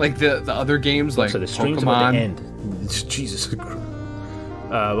 like the other games like So the stream's about to end. Jesus Christ.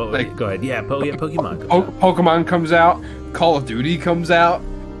 Like, go ahead. Yeah, Pokemon. Pokemon comes out. Call of Duty comes out.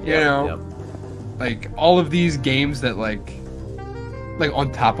 You know, Yep. like all of these games that like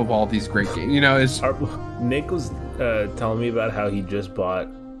on top of all these great games. You know, it's Nick was telling me about how he just bought.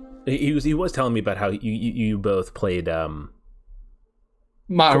 He was telling me about how you both played Modern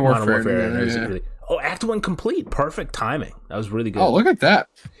Warfare. And it was Yeah. really, Act 1 complete. Perfect timing. That was really good. Oh, look at that.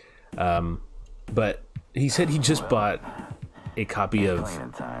 But he said he just bought a copy of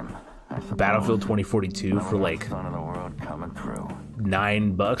Cleaning time. I suppose. Battlefield 2042 for like Son of the world coming through.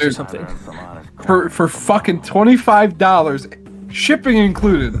 $9 or something. Some honest For fucking $25, shipping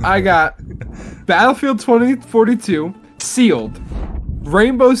included. I got Battlefield 2042 sealed,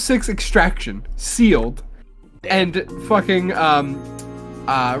 Rainbow Six Extraction sealed, and fucking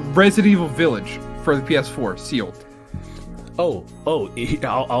Resident Evil Village for the PS4 sealed. I'll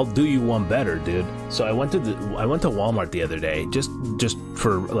do you one better, dude. So I went to Walmart the other day just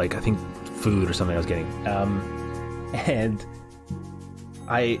for like I think food or something I was getting. And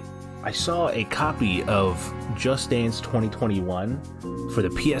I saw a copy of Just Dance 2021 for the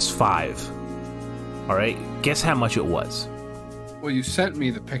PS5. All right, guess how much it was? Well, you sent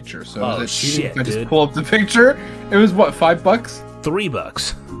me the picture, so Oh, is it cheating shit, if I just dude. pull up the picture? It was what, $5?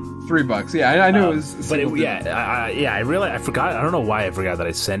 $3. $3. Yeah, I knew it was. But I forgot. I don't know why I forgot that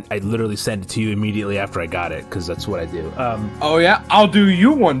I literally sent it to you immediately after I got it because that's what I do. Oh yeah, I'll do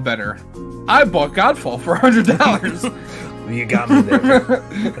you one better. I bought Godfall for $100. You got me there.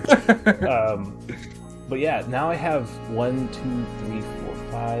 But yeah, now I have 1, 2, 3, 4,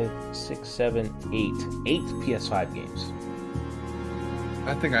 5, 6, 7, 8 PS5 games.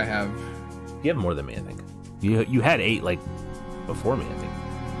 I think I have. You have more than me, I think. You had 8 like before me, I think.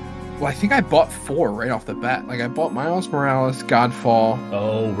 Well, I think I bought 4 right off the bat. Like I bought Miles Morales, Godfall,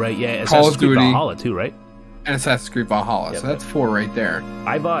 Oh right, yeah. Call of Assassin's Creed Duty. Valhalla too, right? and Assassin's Creed Valhalla. Yep. So that's 4 right there.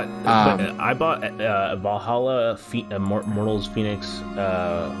 I bought Valhalla, Mortals Phoenix,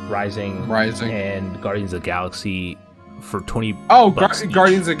 Rising, and Guardians of the Galaxy for $20. Each.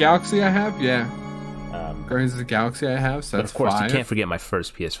 Guardians of the Galaxy I have, yeah. Um, Guardians of the Galaxy I have, so but that's of course, 5. you can't forget my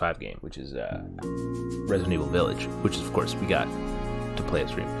first PS5 game, which is Resident Evil Village, which of course we got to play at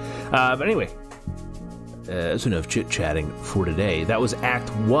stream. But anyway, that's enough chit-chatting for today. That was Act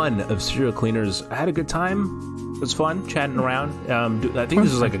 1 of Serial Cleaners. I had a good time. It was fun chatting around. I think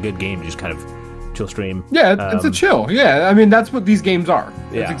this is like a good game to just kind of chill stream. Yeah, it's a chill. Yeah, I mean, that's what these games are.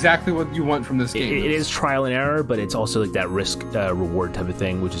 Yeah. It's exactly what you want from this game. It is trial and error, but it's also like that risk reward type of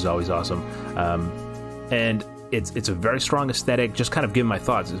thing, which is always awesome. And it's a very strong aesthetic. Just kind of give my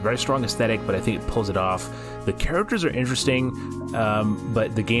thoughts. It's a very strong aesthetic, but I think it pulls it off. The characters are interesting,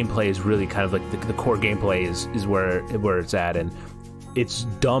 but the gameplay is really kind of like the core gameplay is where it's at, and it's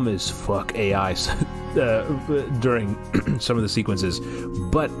dumb as fuck AI during some of the sequences,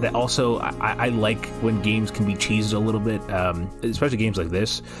 but that also I like when games can be cheesed a little bit, especially games like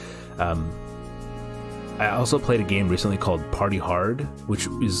this. I also played a game recently called Party Hard, which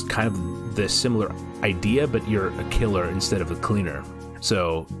is kind of the similar idea, but you're a killer instead of a cleaner.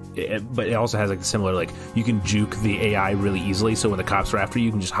 So, but it also has like the similar, like, you can juke the AI really easily, so when the cops are after you,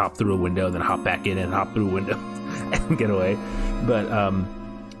 you can just hop through a window, then hop back in and hop through a window and get away. But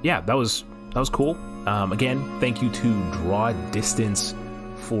yeah, that was cool. Again, thank you to Draw Distance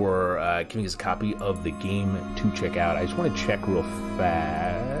for giving us a copy of the game to check out. I just want to check real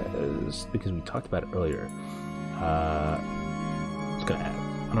fast because we talked about it earlier. I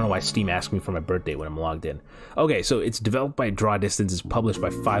don't know why Steam asked me for my birthday when I'm logged in. Okay, so it's developed by Draw Distance. It's published by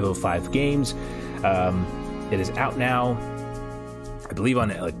 505 Games. It is out now, I believe, on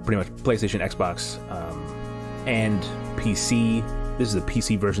like pretty much PlayStation, Xbox, and PC. This is the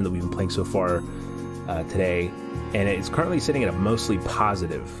PC version that we've been playing so far today, and it's currently sitting at a mostly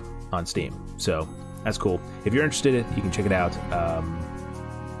positive on Steam. So that's cool. If you're interested, you can check it out.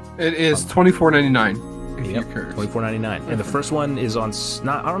 It is $24.99. Yep, $24.99, and the first one is on.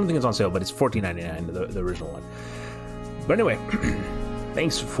 I don't think it's on sale, but it's $14.99, the original one. But anyway,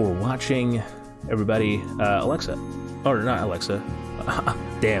 thanks for watching, everybody. Alexa, or not Alexa?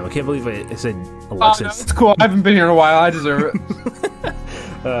 Damn, I can't believe I said Alexa. Oh, no, it's cool. I haven't been here in a while. I deserve it.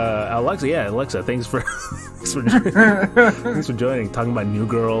 Alexa, yeah, Alexa. Thanks for thanks for joining. Talking about New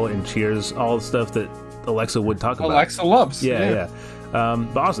Girl and Cheers, all the stuff that Alexa would talk about. Alexa loves. Yeah.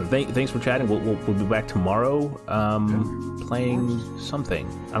 But awesome. Thanks for chatting. We'll be back tomorrow playing something.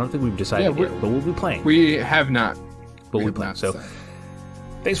 I don't think we've decided yet, but we'll be playing. We have not. But we'll be playing. So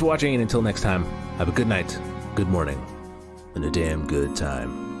thanks for watching, and until next time, have a good night, good morning, and a damn good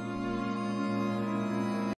time.